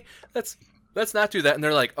 hey, let's not do that, and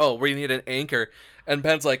they're like, oh, we need an anchor, and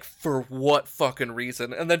Ben's like, for what fucking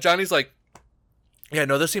reason? And then Johnny's like, yeah,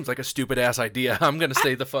 no, this seems like a stupid ass idea. I'm gonna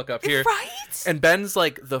stay the fuck up here. Right? And Ben's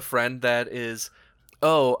like the friend that is,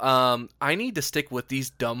 I need to stick with these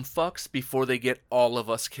dumb fucks before they get all of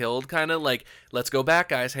us killed. Kind of like, let's go back,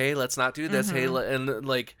 guys. Hey, let's not do this. Hey, and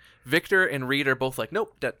like Victor and Reed are both like,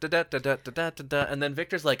 nope, da da da da da da da da, and then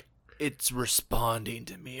Victor's like, it's responding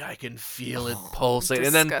to me. I can feel it pulsate,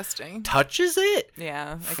 and then touches it.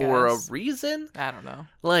 Yeah, for a reason. I don't know.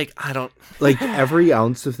 Like, I don't like every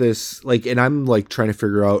ounce of this. Like, and I'm like trying to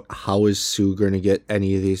figure out, how is Sue going to get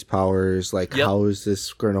any of these powers? Like, how is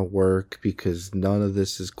this going to work? Because none of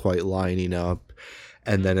this is quite lining up.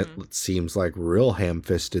 And then it seems like real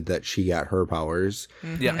ham-fisted that she got her powers.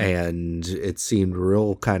 Yeah, and it seemed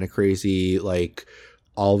real kind of crazy. Like,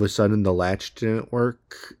 all of a sudden the latch didn't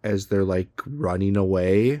work as they're like running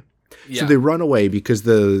away. So they run away because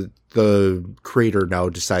the crater now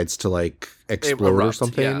decides to like explode or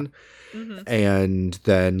something. And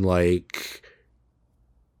then like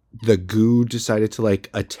the goo decided to like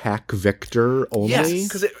attack Victor only. Yes,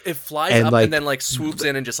 because it flies and up like, and then like swoops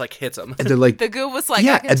in and just like hits him. And then like the goo was like,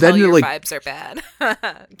 I can tell your vibes are bad.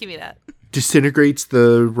 Give me that. Disintegrates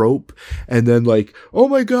the rope, and then like, oh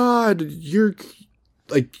my god, you're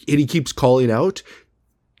like, and he keeps calling out,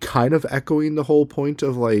 kind of echoing the whole point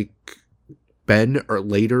of like Ben, or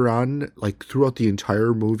later on, like throughout the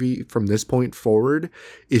entire movie from this point forward,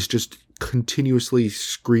 is just continuously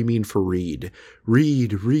screaming for Reed.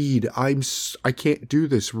 Reed, I can't do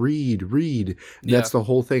this. Reed. That's the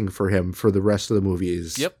whole thing for him for the rest of the movie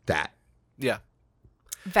is that. Yeah.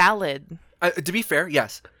 Valid. To be fair,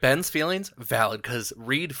 yes, Ben's feelings valid because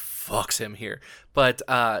Reed fucks him here. But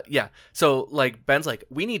yeah, so like Ben's like,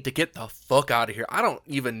 we need to get the fuck out of here. I don't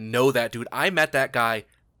even know that dude. I met that guy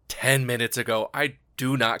 10 minutes ago. I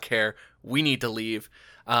do not care. We need to leave.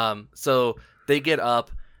 So they get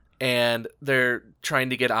up and they're trying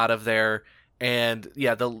to get out of there. And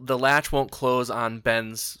yeah, the latch won't close on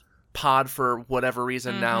Ben's pod for whatever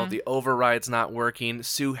reason. Now the override's not working.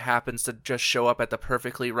 Sue happens to just show up at the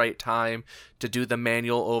perfectly right time to do the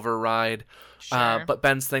manual override. Sure. But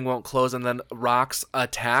Ben's thing won't close, and then rocks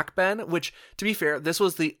attack Ben, which, to be fair, this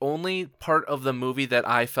was the only part of the movie that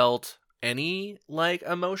I felt any like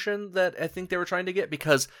emotion that I think they were trying to get,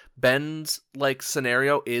 because Ben's like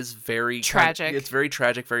scenario is very tragic. It's very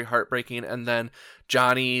tragic, very heartbreaking, and then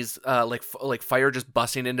Johnny's like fire just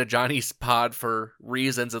busting into Johnny's pod for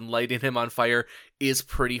reasons and lighting him on fire is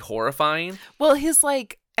pretty horrifying. Well, his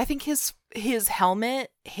like, I think his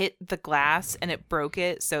helmet hit the glass and it broke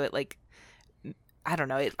it, so it like, I don't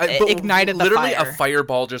know, it ignited the literally fire. A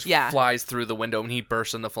fireball just flies through the window and he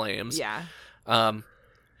bursts into flames. Yeah.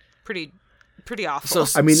 Pretty awful.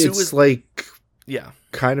 So I mean, it's like, yeah,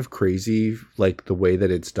 kind of crazy. Like the way that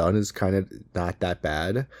it's done is kind of not that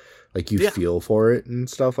bad. Like you feel for it and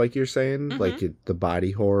stuff, like you're saying. Like the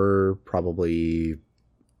body horror probably.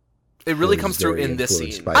 It really comes through in this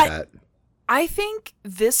scene. I think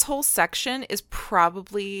this whole section is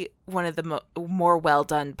probably one of the more well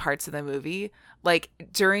done parts of the movie. Like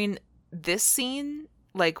during this scene,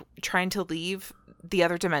 like trying to leave the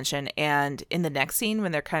other dimension, and in the next scene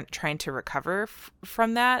when they're kind of trying to recover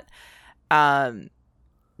from that,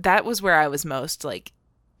 that was where I was most like,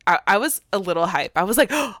 I was a little hype. I was like,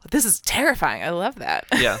 oh, this is terrifying. I love that.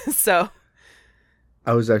 Yeah. So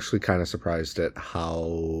I was actually kind of surprised at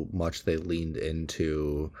how much they leaned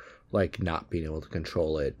into like not being able to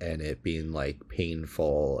control it and it being like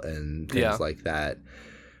painful and things like that.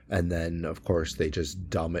 And then, of course, they just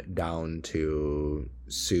dumb it down to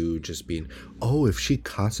Sue just being, oh, if she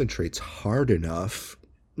concentrates hard enough,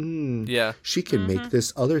 she can make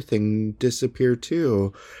this other thing disappear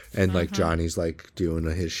too. And like Johnny's like doing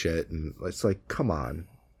his shit, and it's like, come on.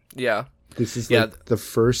 Yeah. This is like the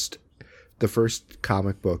first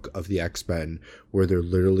comic book of the X-Men where they're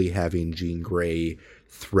literally having Jean Grey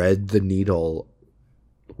thread the needle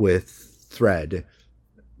with thread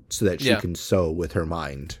so that she can sew with her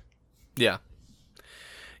mind. Yeah.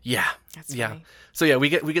 That's funny. So yeah, we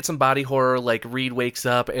get some body horror. Like Reed wakes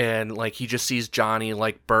up and like he just sees Johnny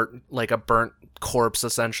like a burnt corpse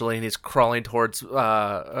essentially, and he's crawling towards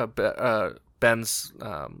Ben's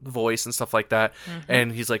voice and stuff like that.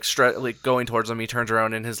 And he's like going towards him. He turns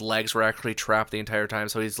around and his legs were actually trapped the entire time,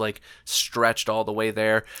 so he's like stretched all the way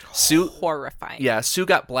there. Sue, horrifying. Yeah, Sue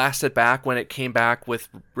got blasted back when it came back with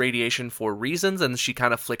radiation for reasons, and she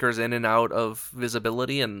kind of flickers in and out of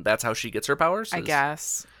visibility, and that's how she gets her powers. I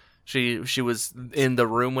guess she was in the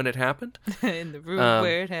room when it happened. In the room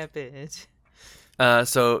where it happened.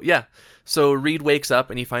 So Reed wakes up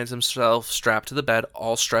and he finds himself strapped to the bed,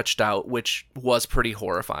 all stretched out, which was pretty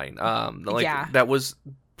horrifying. That was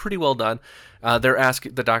pretty well done.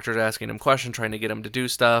 The doctor's asking him questions, trying to get him to do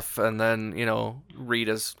stuff, and then Reed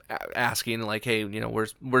is asking like, "Hey,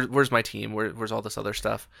 where's my team? Where's all this other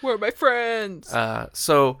stuff? Where are my friends?"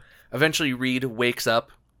 So eventually Reed wakes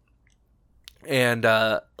up, and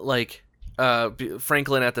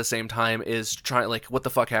Franklin at the same time is trying, like, what the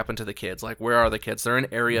fuck happened to the kids? Like, where are the kids? They're in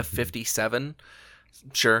Area 57.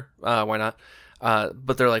 Sure, why not?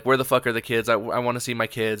 But they're like, where the fuck are the kids? I want to see my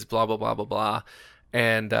kids, blah, blah, blah, blah, blah.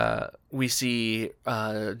 And we see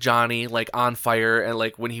Johnny, like, on fire, and,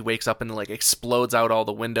 like, when he wakes up and, like, explodes out all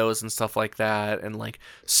the windows and stuff like that. And, like,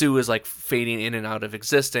 Sue is, like, fading in and out of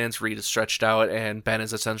existence. Reed is stretched out, and Ben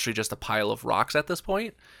is essentially just a pile of rocks at this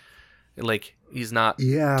point. Like, he's not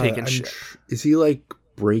taking shit. Is he like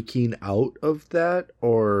breaking out of that,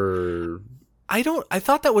 or I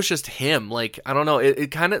thought that was just him. Like, I don't know.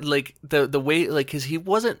 It kind of like the way, like, cause he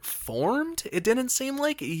wasn't formed. It didn't seem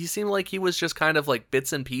like he seemed like he was just kind of like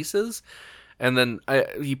bits and pieces. And then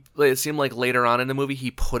it seemed like later on in the movie,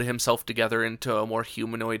 he put himself together into a more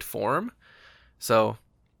humanoid form. So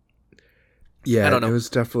yeah, I don't know. It was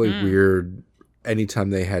definitely weird. Anytime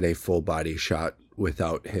they had a full body shot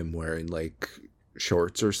without him wearing like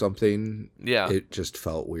shorts or something, it just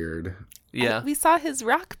felt weird. Yeah, we saw his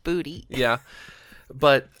rock booty. Yeah,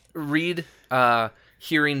 but Reed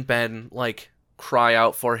hearing Ben like cry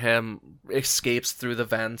out for him, escapes through the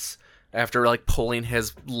vents after like pulling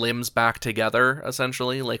his limbs back together,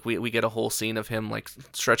 essentially. Like we get a whole scene of him like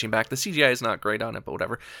stretching back. The CGI is not great on it, but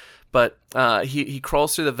whatever. But he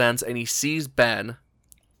crawls through the vents and he sees Ben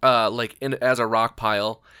as a rock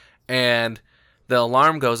pile, and the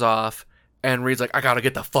alarm goes off and Reed's like, I gotta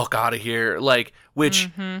get the fuck out of here. Like, which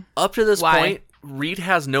up to this point, Reed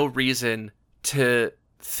has no reason to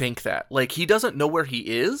think that. Like, he doesn't know where he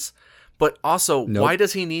is. But also, why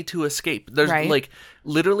does he need to escape? There's like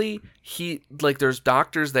literally there's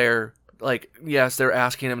doctors there. Like, yes, they're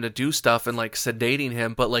asking him to do stuff and like sedating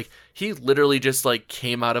him, but like he literally just like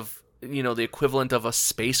came out of, the equivalent of a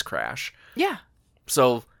space crash. Yeah.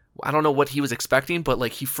 So I don't know what he was expecting, but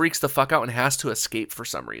like he freaks the fuck out and has to escape for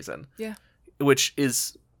some reason. Yeah. Which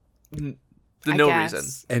is reason.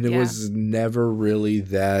 And it was never really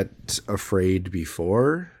that afraid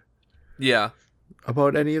before. Yeah.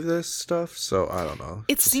 About any of this stuff, so I don't know.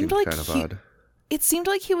 It seemed like kind of odd. It seemed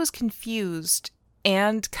like he was confused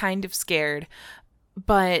and kind of scared,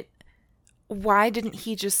 but why didn't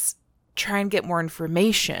he just try and get more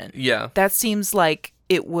information? Yeah. That seems like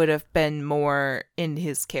it would have been more in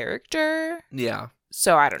his character. Yeah.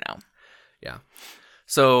 So I don't know. Yeah.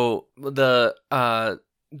 So the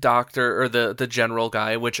doctor or the general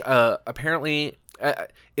guy, which apparently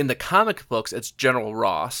in the comic books, it's General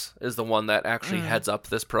Ross is the one that actually heads up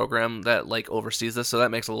this program that like oversees this. So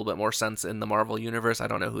that makes a little bit more sense in the Marvel universe. I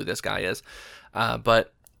don't know who this guy is,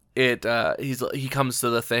 but he comes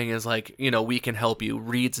to the thing is like, we can help you.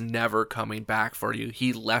 Reed's never coming back for you.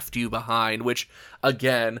 He left you behind, which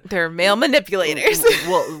again, they're male manipulators.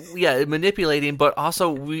 Well, yeah, manipulating, but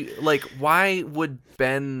also why would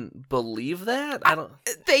Ben believe that? I don't.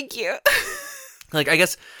 Thank you. Like, I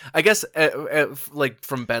guess, like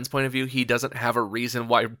from Ben's point of view, he doesn't have a reason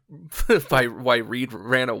why Reed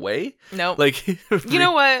ran away. No, like you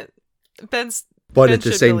know what, Ben's. But Ben at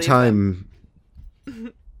the same time,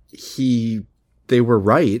 they were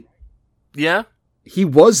right. Yeah, he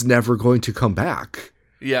was never going to come back.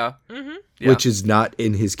 Yeah, which is not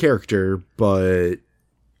in his character, but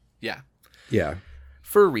yeah,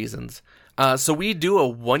 for reasons. So we do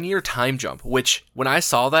a 1-year time jump, which when I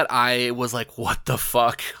saw that, I was like, what the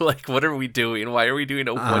fuck? Like, what are we doing? Why are we doing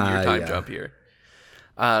a 1-year time jump here?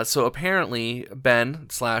 So apparently Ben /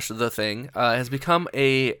 the Thing has become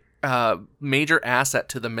a major asset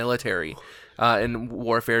to the military in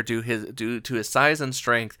warfare due to his size and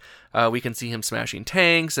strength. We can see him smashing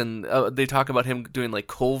tanks, and they talk about him doing like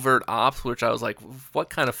covert ops, which I was like, what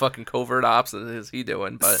kind of fucking covert ops is he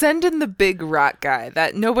doing? But send in the big rock guy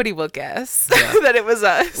that nobody will guess that it was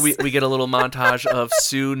us. We get a little montage of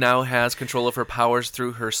Sue now has control of her powers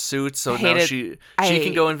through her suit, so now she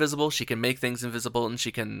can go invisible, she can make things invisible, and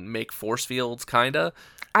she can make force fields, kinda.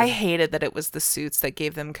 I hated that it was the suits that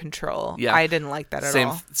gave them control. Yeah. I didn't like that at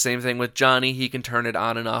all. Same thing with Johnny. He can turn it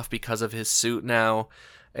on and off because of his suit now.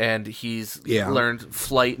 And he's learned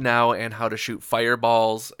flight now and how to shoot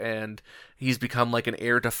fireballs. And he's become like an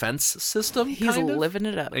air defense system. He's living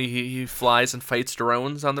it up. He flies and fights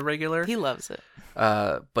drones on the regular. He loves it.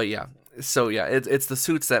 But yeah. So yeah, it's the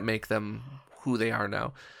suits that make them who they are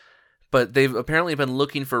now. But they've apparently been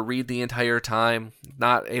looking for Reed the entire time,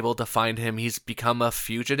 not able to find him. He's become a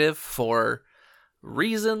fugitive for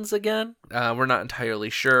reasons again. We're not entirely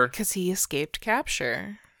sure. Because he escaped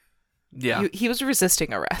capture. Yeah. He was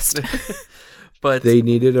resisting arrest. But they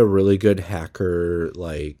needed a really good hacker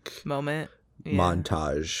moment.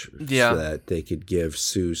 Montage so that they could give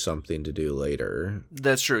Sue something to do later.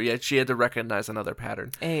 That's true. Yeah, she had to recognize another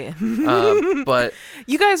pattern. Hey. But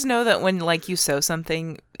you guys know that when you sew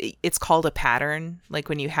something, it's called a pattern. Like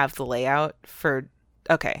when you have the layout for.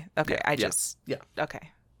 Okay. Okay. Yeah.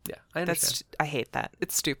 Okay. Yeah, I understand. I hate that.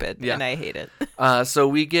 It's stupid, and I hate it. So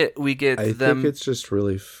we get I them. think it's just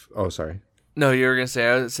really. Oh, sorry. No, you were gonna say.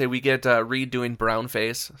 I would say we get Reed doing brown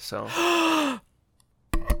face. So.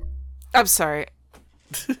 I'm sorry.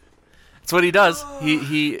 That's what he does.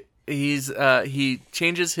 He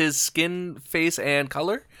changes his skin, face, and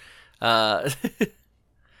color to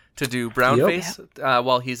do brown face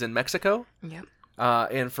while he's in Mexico. Yep.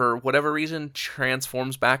 And for whatever reason,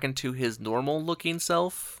 transforms back into his normal-looking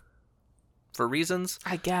self for reasons.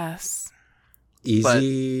 I guess.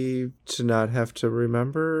 Easy to not have to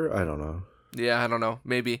remember? I don't know. Yeah, I don't know.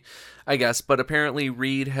 Maybe. I guess. But apparently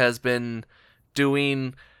Reed has been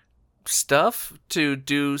doing stuff to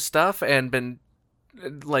do stuff and been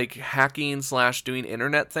hacking / doing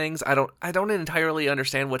internet things. I don't entirely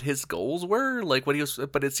understand what his goals were,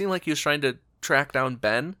 but it seemed like he was trying to track down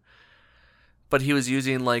Ben, but he was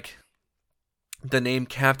using the name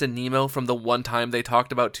Captain Nemo from the one time they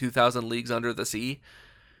talked about 2,000 Leagues Under the Sea.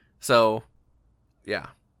 So, yeah.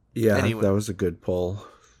 Yeah, anyway. That was a good poll.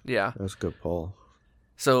 Yeah. That was a good poll.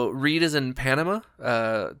 So, Reed is in Panama.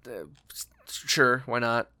 Sure, why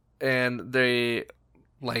not? And they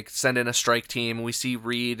send in a strike team. We see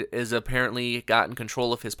Reed is apparently gotten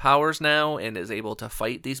control of his powers now and is able to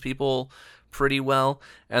fight these people pretty well.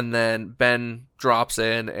 And then Ben drops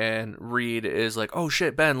in and Reed is like, oh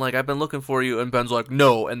shit, Ben, I've been looking for you. And Ben's like,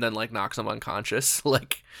 no, and then knocks him unconscious.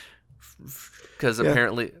 Because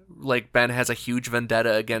apparently Ben has a huge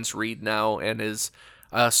vendetta against Reed now and is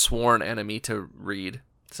a sworn enemy to Reed.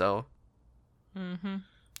 So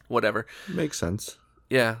whatever. Makes sense.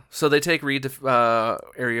 Yeah, so they take Reed to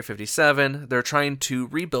Area 57. They're trying to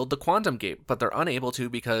rebuild the Quantum Gate, but they're unable to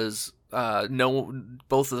because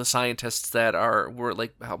both of the scientists that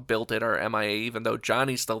built it are MIA, even though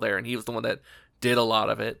Johnny's still there, and he was the one that did a lot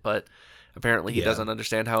of it, but apparently he doesn't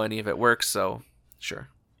understand how any of it works, so sure.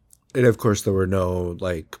 And of course there were no,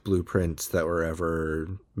 blueprints that were ever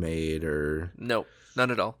made or... No,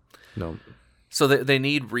 none at all. No. So they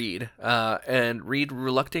need Reed, and Reed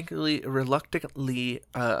reluctantly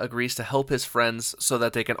agrees to help his friends so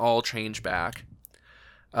that they can all change back.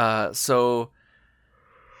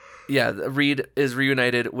 Reed is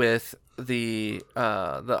reunited with the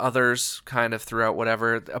others kind of throughout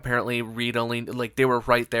whatever. Apparently, Reed only they were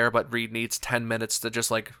right there, but Reed needs 10 minutes to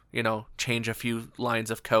just change a few lines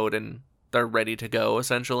of code and they're ready to go.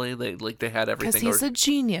 Essentially, they had everything. Because he's a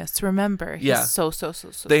genius. Remember, he's so.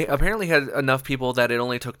 They apparently had enough people that it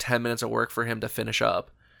only took 10 minutes of work for him to finish up.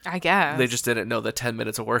 I guess they just didn't know the 10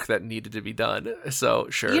 minutes of work that needed to be done. So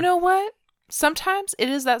sure, you know what? Sometimes it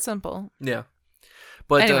is that simple. Yeah,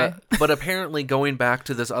 but anyway. But apparently going back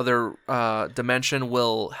to this other dimension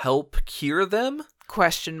will help cure them.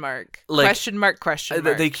 Question mark. Question mark.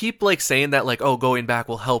 They keep saying that going back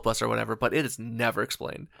will help us or whatever, but it is never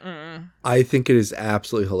explained. I think it is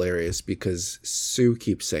absolutely hilarious because Sue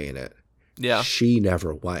keeps saying it. Yeah. She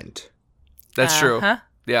never went. That's true.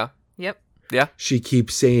 Yeah. Yep. Yeah. She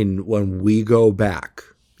keeps saying when we go back.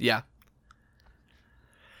 Yeah.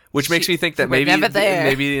 Which makes me think that maybe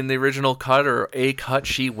in the original cut or a cut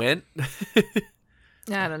she went.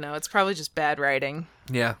 I don't know. It's probably just bad writing.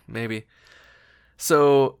 Yeah, maybe.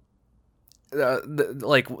 So,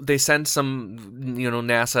 they send some,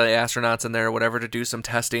 NASA astronauts in there or whatever to do some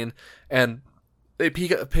testing, and they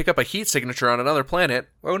pick up a heat signature on another planet.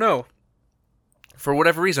 Oh no. For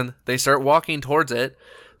whatever reason, they start walking towards it.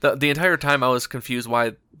 The entire time I was confused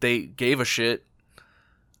why they gave a shit,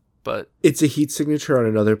 but... It's a heat signature on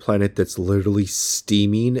another planet that's literally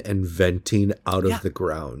steaming and venting out of the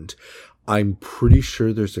ground. I'm pretty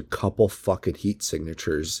sure there's a couple fucking heat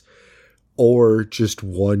signatures... Or just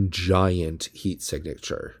one giant heat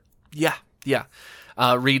signature. Yeah.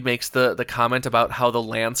 Reed makes the comment about how the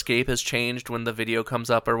landscape has changed when the video comes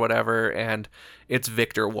up or whatever, and it's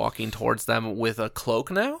Victor walking towards them with a cloak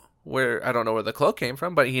now, where I don't know where the cloak came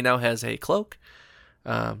from, but he now has a cloak.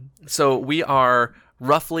 So we are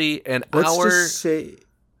roughly an hour...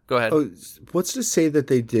 Go ahead. Oh, what's to say that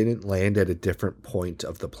they didn't land at a different point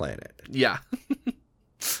of the planet? Yeah.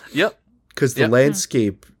 Yep. Because the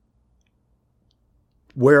landscape...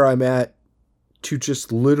 where I'm at to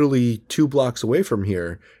just literally 2 blocks away from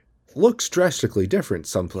here looks drastically different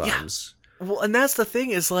sometimes. Yeah. Well, and that's the thing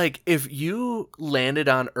is if you landed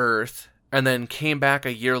on Earth and then came back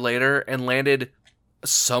a year later and landed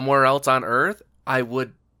somewhere else on Earth, I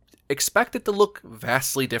would expect it to look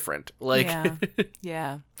vastly different.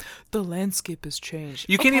 Yeah. The landscape has changed.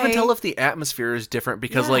 You can't even tell if the atmosphere is different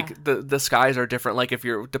because the skies are different. If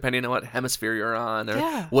you're depending on what hemisphere you're on or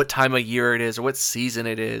what time of year it is or what season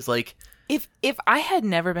it is. If I had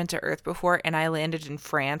never been to Earth before and I landed in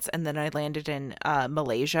France and then I landed in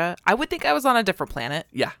Malaysia, I would think I was on a different planet.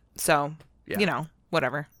 Yeah. So,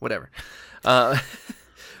 whatever.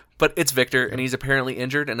 But it's Victor and he's apparently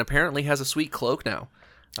injured and apparently has a sweet cloak now.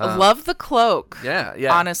 Love the cloak. Yeah.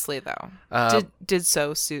 Honestly, though, did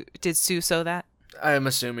Sue sew that? I'm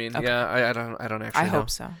assuming. Okay. Yeah, I don't actually know. I hope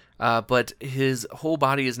so. But his whole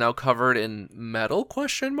body is now covered in metal?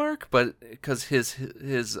 But because his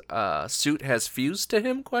suit has fused to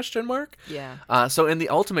him? Yeah. So in the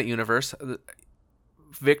Ultimate Universe,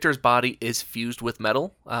 Victor's body is fused with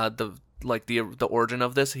metal. The origin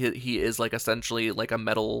of this, he is essentially a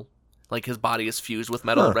metal. His body is fused with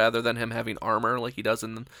metal rather than him having armor like he does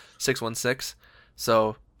in 616.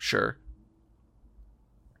 So, sure.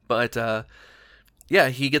 But,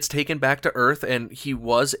 he gets taken back to Earth, and he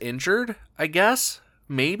was injured, I guess?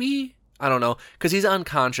 Maybe? I don't know. Because he's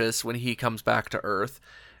unconscious when he comes back to Earth.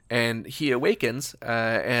 and he awakens,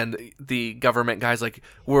 and the government guy's like,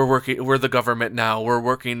 we're the government now, we're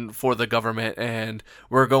working for the government, and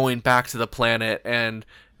we're going back to the planet. And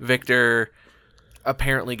Victor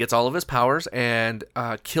apparently gets all of his powers and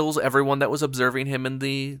kills everyone that was observing him in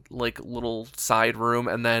the like little side room,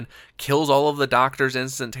 and then kills all of the doctors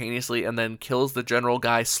instantaneously, and then kills the general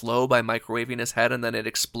guy slow by microwaving his head and then it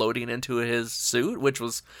exploding into his suit, which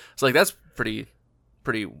was like, that's pretty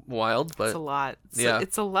wild. But it's a lot. Yeah,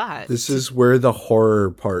 it's a lot. This is where the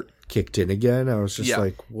horror part kicked in again. I was just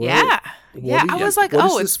like, what? I was like,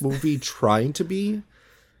 what is this movie trying to be?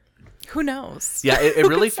 Who knows? Yeah, it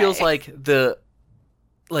really feels like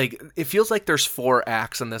it feels like there's 4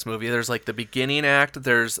 acts in this movie. There's like the beginning act,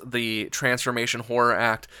 there's the transformation horror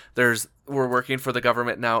act, there's we're working for the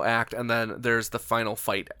government now act, and then there's the final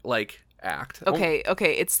fight like act. Okay.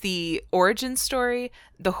 It's the origin story,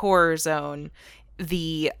 the horror zone,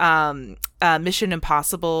 the Mission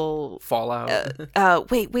Impossible Fallout.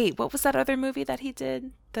 Wait, what was that other movie that he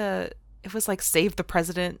did? It was like Save the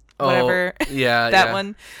President, whatever. Oh, yeah, that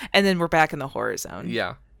one. And then we're back in the horror zone.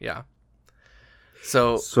 Yeah.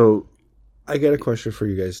 So I got a question for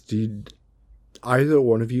you guys. Did either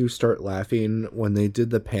one of you start laughing when they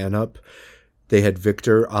did the pan up? They had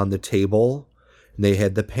Victor on the table, and they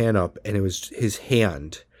had the pan up, and it was his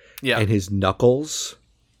hand, and his knuckles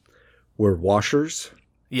were washers.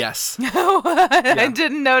 Yes. I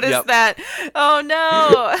didn't notice that. Oh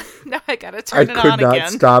no! Now I gotta turn it on again. I could not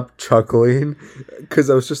stop chuckling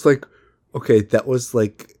because I was just like, okay, that was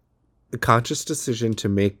like a conscious decision to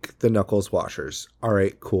make the knuckles washers. All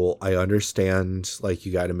right, cool. I understand. Like,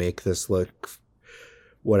 you got to make this look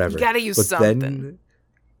whatever. You got to use something.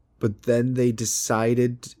 But then they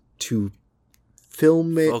decided to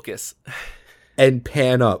film it, focus, and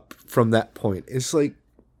pan up from that point. It's like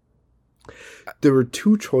there were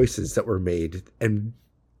 2 choices that were made, and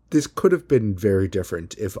this could have been very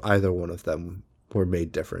different if either one of them were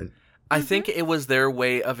made different. I think it was their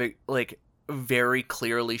way of it, like, very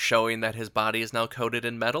clearly showing that his body is now coated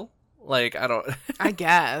in metal. Like, I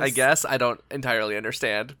guess I don't entirely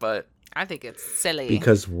understand, but I think it's silly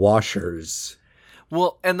because washers.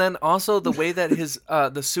 Well, and then also the way that his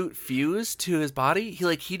the suit fused to his body,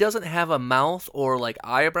 he doesn't have a mouth or like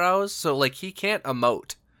eyebrows, so like he can't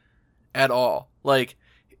emote at all. Like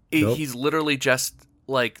Nope. He's literally just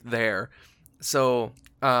like there. So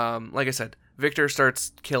like I said, Victor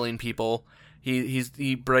starts killing people.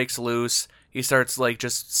 He breaks loose. He starts like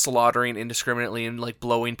just slaughtering indiscriminately and like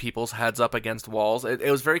blowing people's heads up against walls.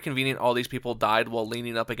 It was very convenient. All these people died while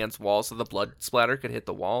leaning up against walls, so the blood splatter could hit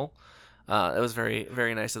the wall. It was very,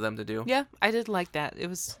 very nice of them to do. Yeah, I did like that. It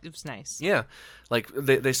was nice. Yeah, like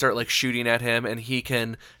they start like shooting at him, and he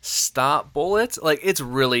can stop bullets. Like, it's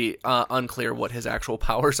really unclear what his actual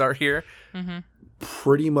powers are here. Mm-hmm.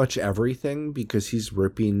 Pretty much everything, because he's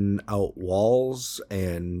ripping out walls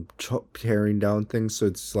and tearing down things. So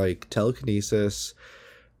it's like telekinesis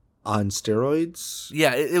on steroids.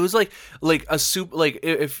 Yeah, it was like a soup. Like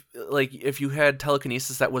if you had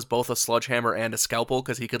telekinesis that was both a sledgehammer and a scalpel,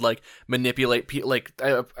 because he could like manipulate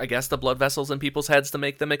I guess the blood vessels in people's heads to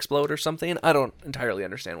make them explode or something. I don't entirely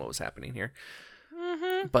understand what was happening here,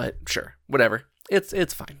 but sure, whatever.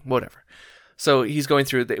 It's fine, whatever. So he's going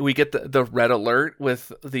through. We get the red alert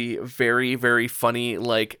with the very, very funny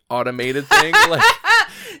like automated thing. Like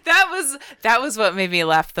that was what made me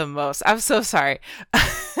laugh the most. I'm so sorry.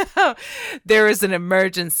 There was an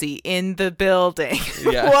emergency in the building.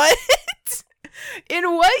 Yeah. What? In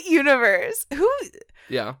what universe? Who?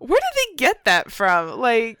 Yeah. Where did they get that from?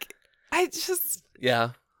 Like, I just.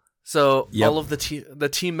 Yeah. So all of the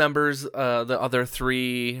team members, the other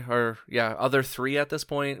three at this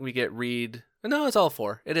point, we get Reed. No, it's all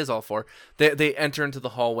 4. It is all 4. They enter into the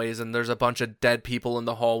hallways, and there's a bunch of dead people in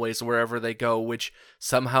the hallways wherever they go, which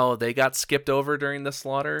somehow they got skipped over during the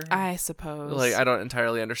slaughter. I suppose. Like, I don't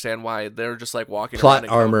entirely understand why. They're just like walking plot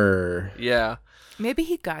around. Armor. Yeah. Maybe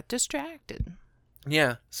he got distracted.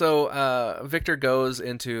 Yeah. So Victor goes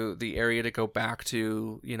into the area to go back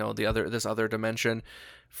to, this other dimension.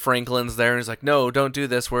 Franklin's there and he's like, no, don't do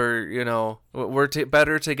this. We're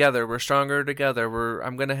better together. We're stronger together.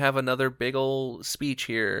 I'm going to have another big old speech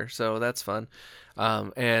here. So that's fun.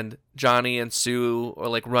 And Johnny and Sue are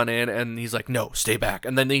like run in and he's like, no, stay back.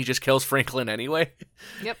 And then he just kills Franklin anyway.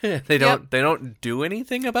 Yep. They don't do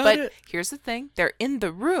anything about it. But here's the thing. They're in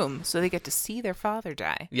the room, so they get to see their father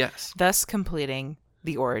die. Yes. Thus completing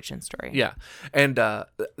the origin story. Yeah. And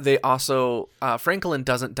they also, Franklin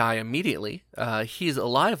doesn't die immediately. He's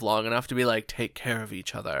alive long enough to be like, take care of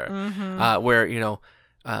each other. Mm-hmm.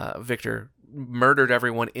 Where, Victor murdered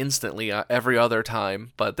everyone instantly every other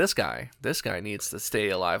time, but this guy needs to stay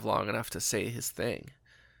alive long enough to say his thing.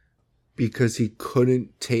 Because he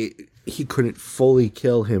couldn't fully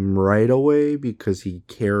kill him right away because he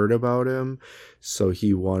cared about him, so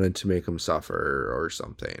he wanted to make him suffer or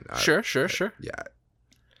something. Sure. Yeah.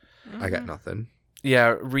 I got nothing.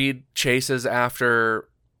 Yeah, Reed chases after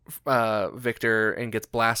Victor and gets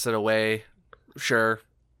blasted away. Sure.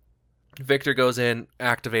 Victor goes in,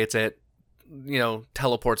 activates it,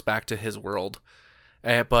 teleports back to his world,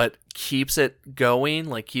 but keeps it going,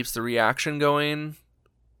 like keeps the reaction going.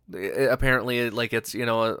 Apparently, like it's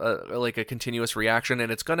like a continuous reaction,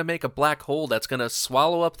 and it's going to make a black hole that's going to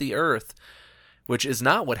swallow up the Earth, which is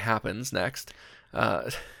not what happens next.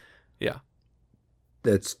 Yeah,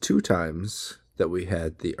 that's 2 times that we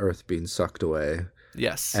had the Earth being sucked away.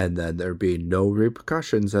 Yes, and then there being no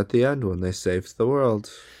repercussions at the end when they saved the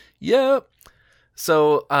world. Yep.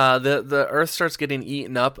 So the Earth starts getting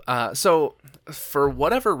eaten up. So for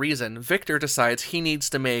whatever reason, Victor decides he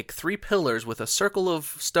needs to make 3 pillars with a circle of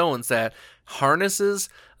stones that harnesses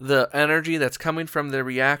the energy that's coming from the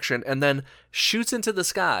reaction and then shoots into the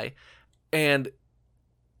sky. And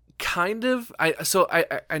kind of, I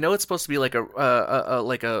know it's supposed to be like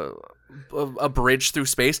a bridge through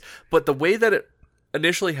space, but the way that it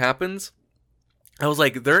initially happens, I was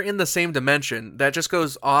like, they're in the same dimension. That just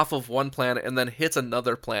goes off of one planet and then hits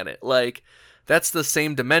another planet. Like, that's the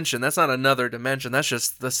same dimension. That's not another dimension. That's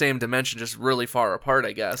just the same dimension, just really far apart,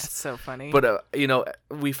 I guess. That's so funny. But,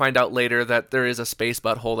 we find out later that there is a space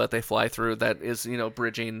butthole that they fly through that is,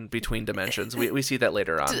 bridging between dimensions. We see that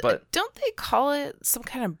later on. But don't they call it some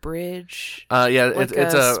kind of bridge? Yeah, like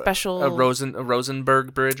it's a special... a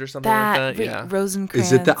Rosenberg bridge or something like that. Yeah. Rosencrantz.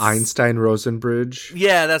 Is it the Einstein-Rosen bridge?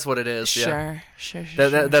 Yeah, that's what it is. Sure.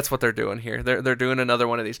 That's what they're doing here. They're doing another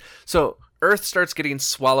one of these. So Earth starts getting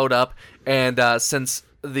swallowed up, and since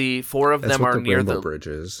the 4 of them are near the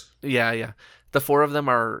bridges. Yeah. The 4 of them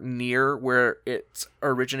are near where it's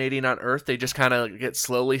originating on Earth. They just kind of get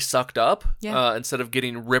slowly sucked up instead of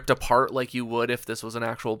getting ripped apart like you would if this was an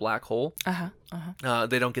actual black hole.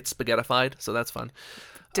 They don't get spaghettified, so that's fun.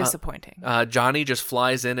 Disappointing. Johnny just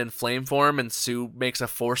flies in flame form, and Sue makes a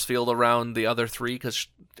force field around the other 3 because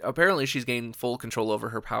apparently she's gained full control over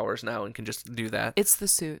her powers now and can just do that. It's the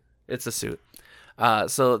suit.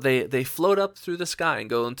 So they float up through the sky and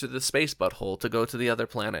go into the space butthole to go to the other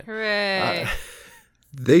planet. Hooray!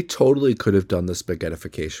 They totally could have done the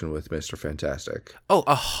spaghettification with Mr. Fantastic. Oh,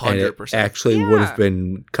 100%. It actually would have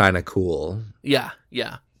been kind of cool. Yeah.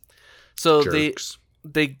 So Jerks.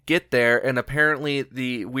 they get there, and apparently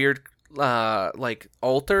the weird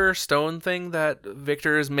altar stone thing that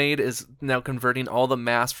Victor has made is now converting all the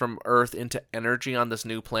mass from Earth into energy on this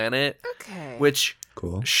new planet. Okay. Which,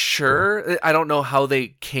 cool. Sure. Cool. I don't know how they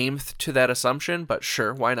came to that assumption, but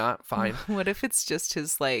sure, why not? Fine. What if it's just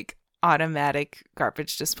his automatic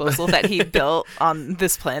garbage disposal that he built on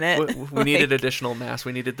this planet? We needed additional mass.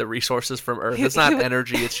 We needed the resources from Earth. It's not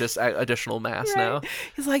energy. It's just additional mass now.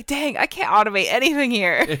 He's like, dang, I can't automate anything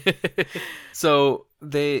here. So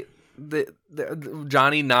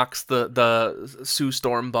Johnny knocks the Sue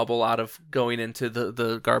Storm bubble out of going into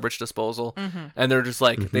the garbage disposal, and they're just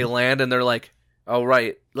like, they land and they're like, all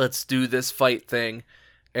right, let's do this fight thing,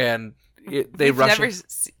 and they rush.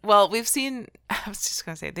 We've seen. I was just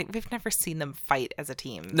gonna say we've never seen them fight as a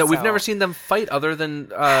team. No, we've never seen them fight other than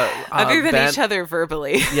each other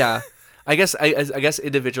verbally. Yeah. I guess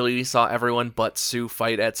individually we saw everyone but Sue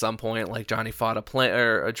fight at some point. Like Johnny fought a plant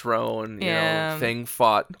or a drone. Thing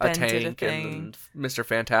fought a tank, and Mr.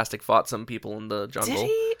 Fantastic fought some people in the jungle. Did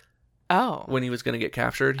he? Oh, when he was going to get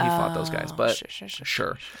captured, he fought those guys. But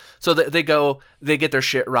sure. So they get their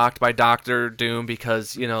shit rocked by Dr. Doom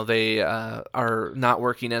because they are not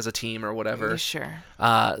working as a team or whatever. Sure.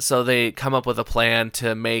 So they come up with a plan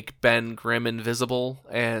to make Ben Grimm invisible,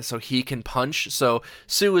 and so he can punch. So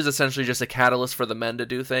Sue is essentially just a catalyst for the men to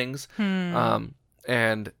do things.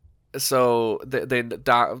 And so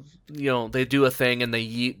they do a thing, and they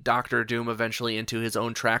yeet Dr. Doom eventually into his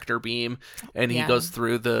own tractor beam, and he goes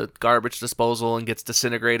through the garbage disposal and gets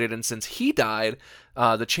disintegrated. And since he died,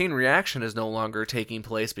 the chain reaction is no longer taking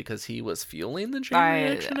place because he was fueling the chain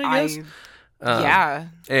reaction, I guess.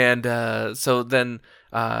 And so then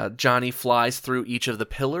Johnny flies through each of the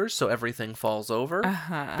pillars, so everything falls over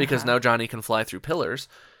because now Johnny can fly through pillars.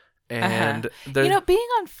 And being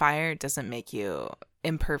on fire doesn't make you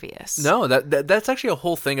impervious. No, that's actually a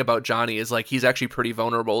whole thing about Johnny is he's actually pretty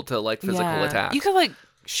vulnerable to physical attacks. You could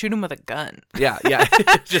shoot him with a gun. Yeah.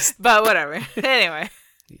 Just but whatever. Anyway.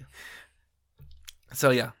 So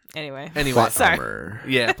yeah. Anyway, plot sorry. armor.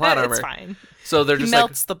 Yeah, plot armor. It's fine. So they're He just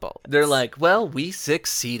melts the bolt. They're like, well, we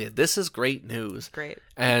succeeded. This is great news. Great.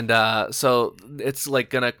 And so it's like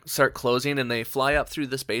gonna start closing, and they fly up through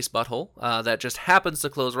the space butthole that just happens to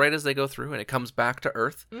close right as they go through, and it comes back to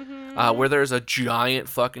Earth, where there's a giant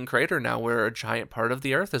fucking crater now, where a giant part of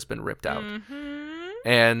the Earth has been ripped out,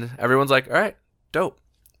 and everyone's like, all right, dope.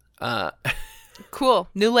 Cool.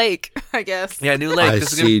 New lake, I guess. Yeah, new lake. I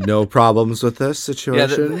see no problems with this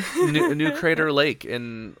situation. Yeah, new crater lake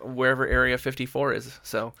in wherever Area 54 is.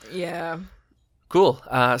 So Yeah. cool.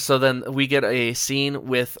 So then we get a scene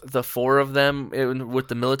with the four of them with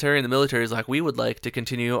the military, and the military is like, we would like to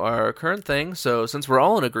continue our current thing. So since we're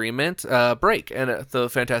all in agreement, break. And the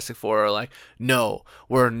Fantastic Four are like, no,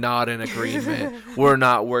 we're not in agreement. We're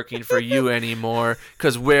not working for you anymore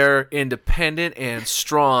because we're independent and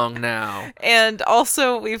strong now. And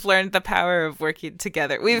also, we've learned the power of working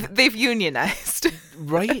together. They've unionized.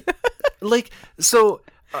 Right? Like, so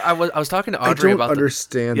I was talking to Audrey about I don't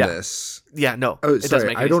understand this. Yeah, no. Oh, it doesn't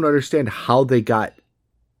make I don't understand how they got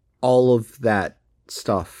all of that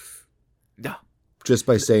stuff. No. Just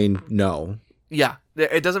by saying no. Yeah,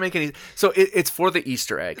 it doesn't make any. So it's for the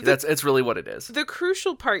Easter egg. It's really what it is. The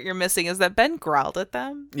crucial part you're missing is that Ben growled at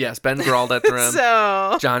them. Yes, Ben growled at them.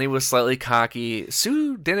 So Johnny was slightly cocky.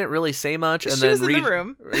 Sue didn't really say much, and she then was in the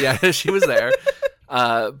room. Yeah, she was there.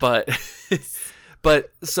 But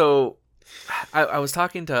so I was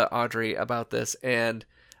talking to Audrey about this, and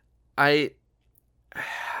I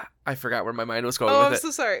forgot where my mind was going with I'm it.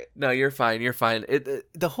 so sorry. No, you're fine. You're fine.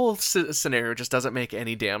 The whole scenario just doesn't make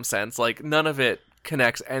any damn sense. Like, none of it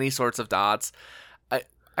connects any sorts of dots.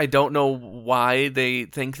 I don't know why they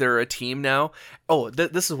think they're a team now. Oh,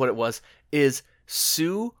 this is what it was. Is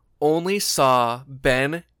Sue only saw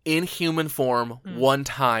Ben in human form one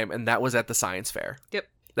time, and that was at the science fair. Yep.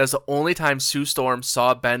 That's the only time Sue Storm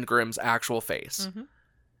saw Ben Grimm's actual face. Mm-hmm.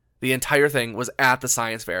 The entire thing was at the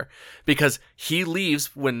science fair because he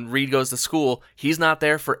leaves when Reed goes to school. He's not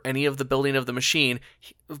there for any of the building of the machine.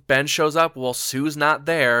 Ben shows up while Sue's not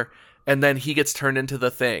there, and then he gets turned into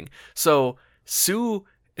the thing. So Sue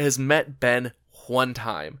has met Ben one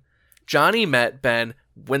time. Johnny met Ben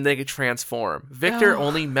when they transform. Victor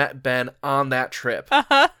only met Ben on that trip.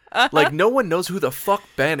 Like, no one knows who the fuck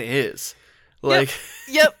Ben is. Like,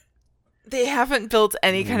 Yep. They haven't built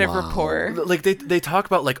any kind of rapport. Like, they talk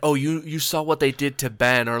about, like, oh, you saw what they did to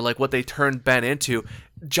Ben, or, like, what they turned Ben into.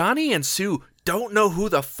 Johnny and Sue don't know who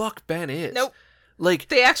the fuck Ben is. Nope. Like,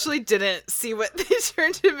 they actually didn't see what they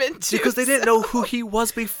turned him into. Because they didn't know who he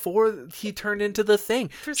was before he turned into the thing.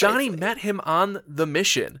 Precisely. Johnny met him on the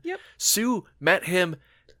mission. Yep. Sue met him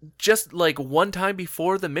just, like, one time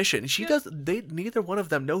before the mission. Neither one of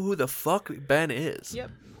them know who the fuck Ben is.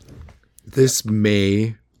 Yep. This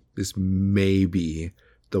may be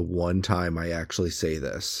the one time I actually say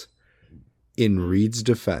this. In Reed's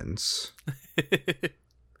defense.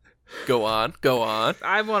 Go on.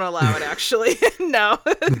 I won't allow it, actually. No,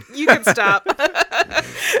 you can stop.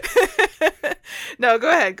 No, go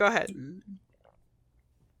ahead.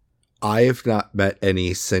 I have not met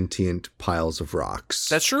any sentient piles of rocks.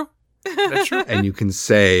 That's true. And you can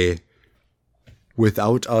say,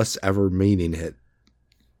 without us ever meaning it,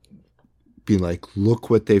 being like, look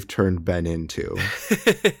what they've turned Ben into.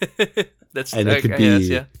 It could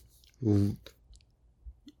be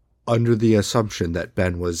under the assumption that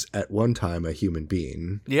Ben was at one time a human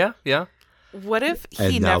being. Yeah. What if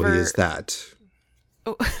he is that?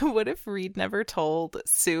 What if Reed never told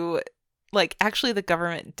Sue, like, actually the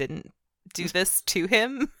government didn't do this to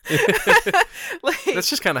him? Like, that's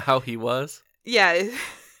just kind of how he was. Yeah.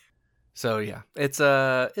 So yeah,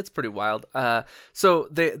 it's pretty wild. So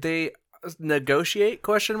they negotiate ?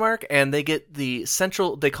 And they get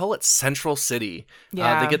they call it Central City.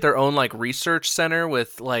 Yeah. They get their own, like, research center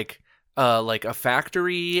with like a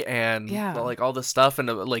factory and like all this stuff, and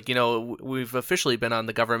like, you know, we've officially been on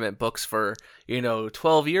the government books for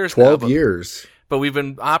 12 years. 12 years. But we've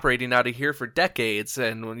been operating out of here for decades,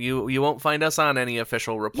 and you won't find us on any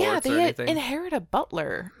official reports or anything. Yeah, they inherit a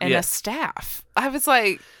butler and a staff. I was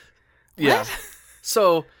like, what? Yeah.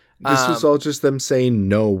 So this was all just them saying,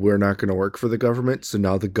 no, we're not going to work for the government, so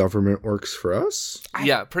now the government works for us?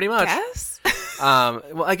 Yeah, pretty much. Yes.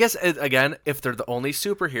 Well, I guess, again, if they're the only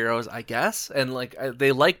superheroes, I guess, and, like,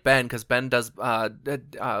 they like Ben because Ben does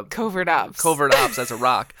covert ops as a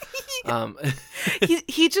rock.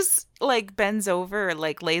 he just like bends over or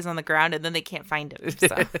like lays on the ground and then they can't find him.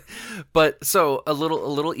 So. But so a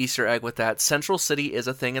little Easter egg with that. Central City is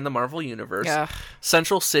a thing in the Marvel universe. Yeah.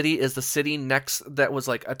 Central City is the city next that was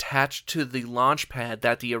like attached to the launch pad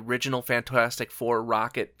that the original Fantastic Four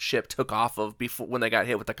rocket ship took off of before when they got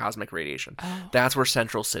hit with the cosmic radiation. Oh. That's where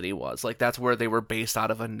Central City was. Like that's where they were based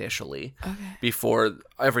out of initially. Okay. Before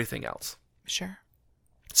everything else. Sure.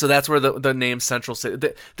 So that's where the name Central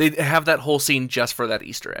City. They have that whole scene just for that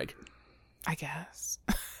Easter egg. I guess.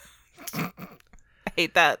 I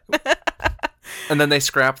hate that. And then they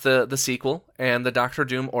scrap the sequel and the Doctor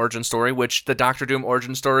Doom origin story, which the Doctor Doom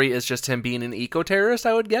origin story is just him being an eco-terrorist,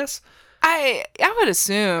 I would guess. I would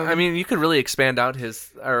assume. I mean, you could really expand out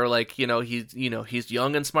he's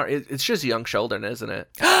young and smart. It's just young Sheldon, isn't it?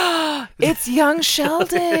 It's young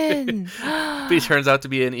Sheldon. But he turns out to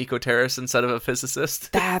be an eco-terrorist instead of a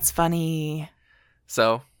physicist. That's funny.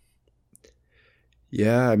 So.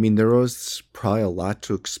 Yeah, I mean, there was probably a lot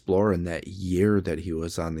to explore in that year that he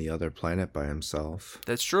was on the other planet by himself.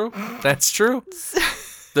 That's true. That's true.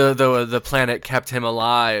 The planet kept him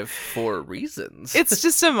alive for reasons. It's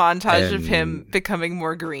just a montage of him becoming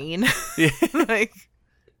more green. Like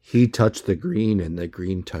he touched the green and the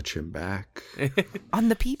green touched him back. On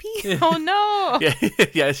the pee-pee? Oh no.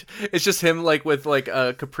 Yeah. It's just him like with like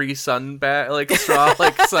a Capri Sun like straw,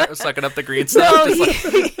 like sucking up the green stuff. No,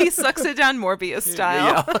 he sucks it down Morbius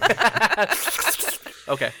style. Yeah.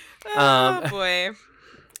 Okay. Oh boy.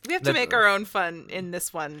 We have to make our own fun in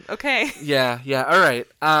this one, okay? Yeah. All right.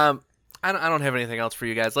 I don't have anything else for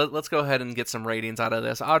you guys. Let's go ahead and get some ratings out of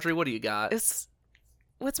this. Audrey, what do you got?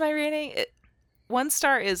 What's my rating? 1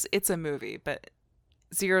 star is it's a movie, but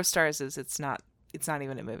 0 stars is it's not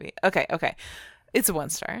even a movie. Okay. It's a 1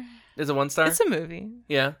 star. Is it 1 star? It's a movie.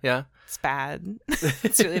 Yeah. It's bad.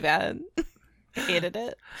 It's really bad. Hated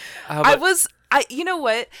it. About... You know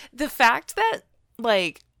what? The fact that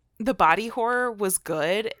like the body horror was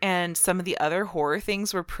good and some of the other horror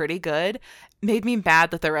things were pretty good made me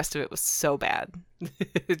mad that the rest of it was so bad.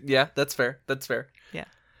 Yeah, that's fair. Yeah.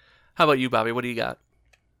 How about you, Bobby? What do you got?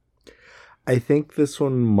 I think this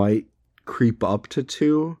one might creep up to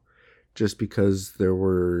 2 just because there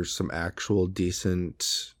were some actual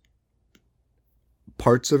decent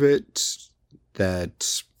parts of it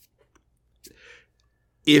that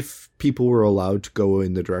if people were allowed to go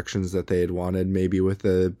in the directions that they had wanted, maybe with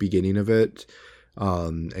the beginning of it,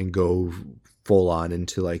 and go full on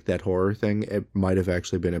into like that horror thing, it might have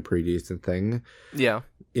actually been a pretty decent thing. Yeah.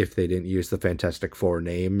 If they didn't use the Fantastic Four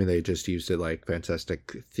name, they just used it like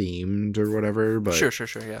Fantastic themed or whatever. But sure,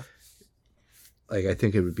 yeah. Like I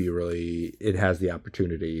think it would be it has the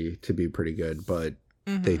opportunity to be pretty good, but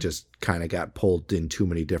they just kind of got pulled in too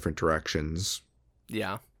many different directions.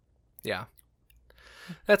 Yeah.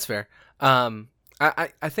 That's fair. I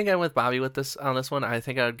think I'm with Bobby with this on this one. I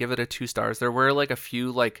think I would give it a 2 stars. There were like a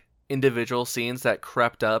few like individual scenes that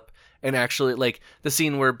crept up, and actually like the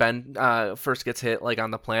scene where Ben first gets hit like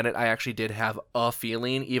on the planet, I actually did have a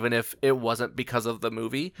feeling, even if it wasn't because of the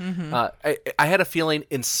movie. I had a feeling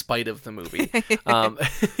in spite of the movie.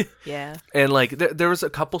 Yeah. And like there was a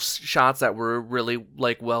couple shots that were really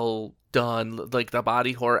like well done. Like the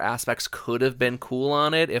body horror aspects could have been cool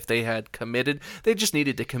on it if they had committed. They just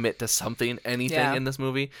needed to commit to anything in this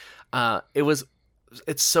movie.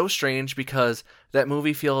 It's so strange because that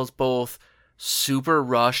movie feels both super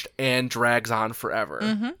rushed and drags on forever.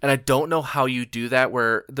 And I don't know how you do that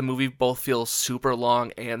where the movie both feels super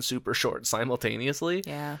long and super short simultaneously.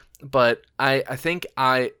 Yeah. But I think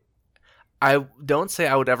I don't say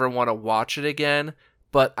I would ever want to watch it again,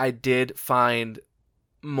 but I did find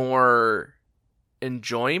more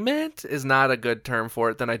enjoyment is not a good term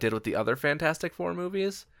for it than I did with the other Fantastic Four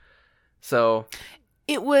movies. So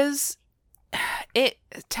it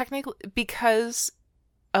technically, because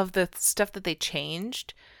of the stuff that they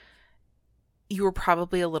changed, you were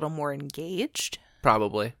probably a little more engaged.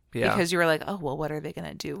 Probably, yeah. Because you were like, oh, well, what are they going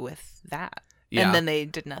to do with that? Yeah. And then they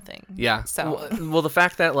did nothing. Yeah. So well, the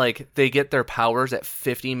fact that like they get their powers at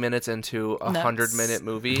 50 minutes into a 100-minute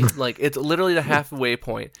movie, like it's literally the halfway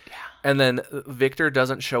point. Yeah. And then Victor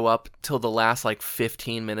doesn't show up till the last like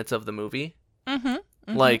 15 minutes of the movie.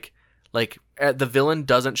 Like the villain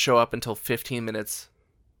doesn't show up until 15 minutes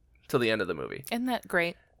till the end of the movie. Isn't that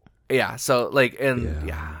great? Yeah. So like, and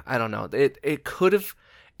I don't know. It could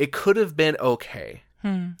have been okay.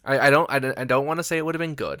 I don't want to say it would have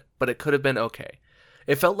been good, but it could have been okay.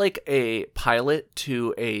 It felt like a pilot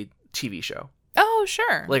to a TV show. Oh,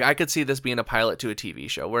 sure. Like I could see this being a pilot to a TV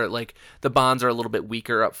show where like the bonds are a little bit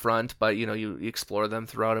weaker up front, but you explore them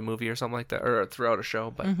throughout a movie or something like that, or throughout a show.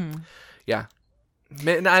 But yeah,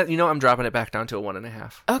 Man, I'm dropping it back down to a 1.5.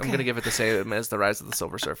 Okay. I'm going to give it the same as The Rise of the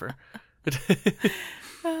Silver Surfer.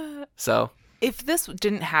 So, if this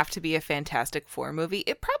didn't have to be a Fantastic Four movie,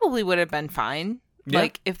 it probably would have been fine. Yeah.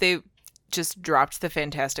 Like, if they just dropped the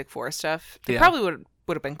Fantastic Four stuff, it probably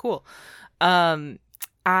would have been cool.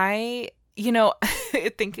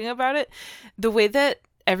 Thinking about it, the way that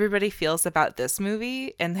everybody feels about this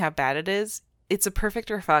movie and how bad it is, it's a perfect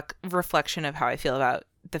reflection of how I feel about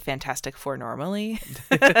the Fantastic Four normally.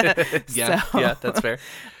 Yeah, that's fair.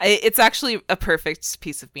 It's actually a perfect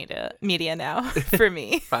piece of media now for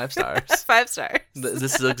me. 5 stars. 5 stars.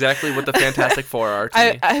 This is exactly what the Fantastic Four are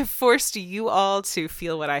to me. I've forced you all to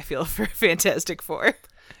feel what I feel for Fantastic Four.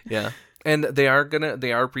 Yeah. And they are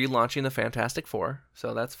relaunching the Fantastic Four,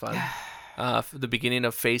 so that's fun. The beginning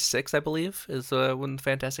of Phase 6, I believe, is when the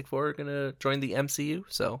Fantastic Four are gonna join the MCU.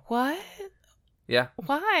 So what? Yeah.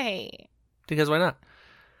 Why? Because why not?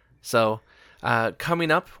 So,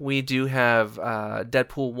 coming up, we do have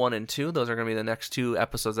Deadpool 1 and 2. Those are going to be the next 2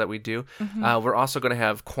 episodes that we do. Mm-hmm. We're also going to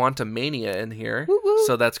have Quantumania in here. Woo-woo.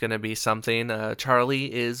 So that's going to be something.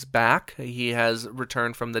 Charlie is back. He has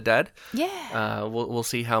returned from the dead. Yeah. We'll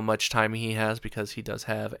see how much time he has because he does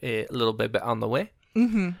have a little bit on the way.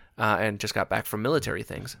 Mm-hmm. And just got back from military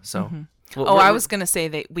things. So. Mm-hmm. I was going to say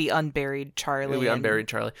that we unburied Charlie. We unburied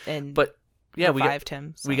Charlie. But... Yeah, we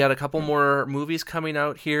got a couple more movies coming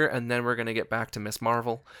out here, and then we're going to get back to Miss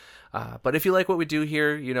Marvel. But if you like what we do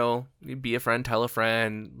here, be a friend, tell a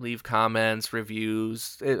friend, leave comments,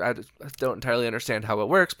 reviews. I don't entirely understand how it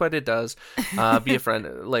works, but it does. Be a friend,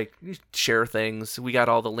 share things. We got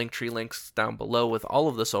all the Linktree links down below with all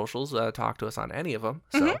of the socials. Talk to us on any of them.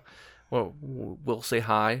 So we'll say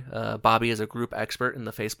hi. Bobby is a group expert in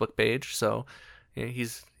the Facebook page, so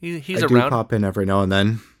he's around. I do pop in every now and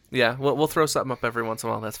then. Yeah, we'll throw something up every once in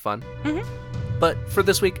a while. That's fun. Mm-hmm. But for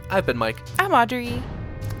this week, I've been Mike. I'm Audrey.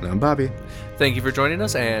 And I'm Bobby. Thank you for joining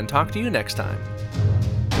us, and talk to you next time.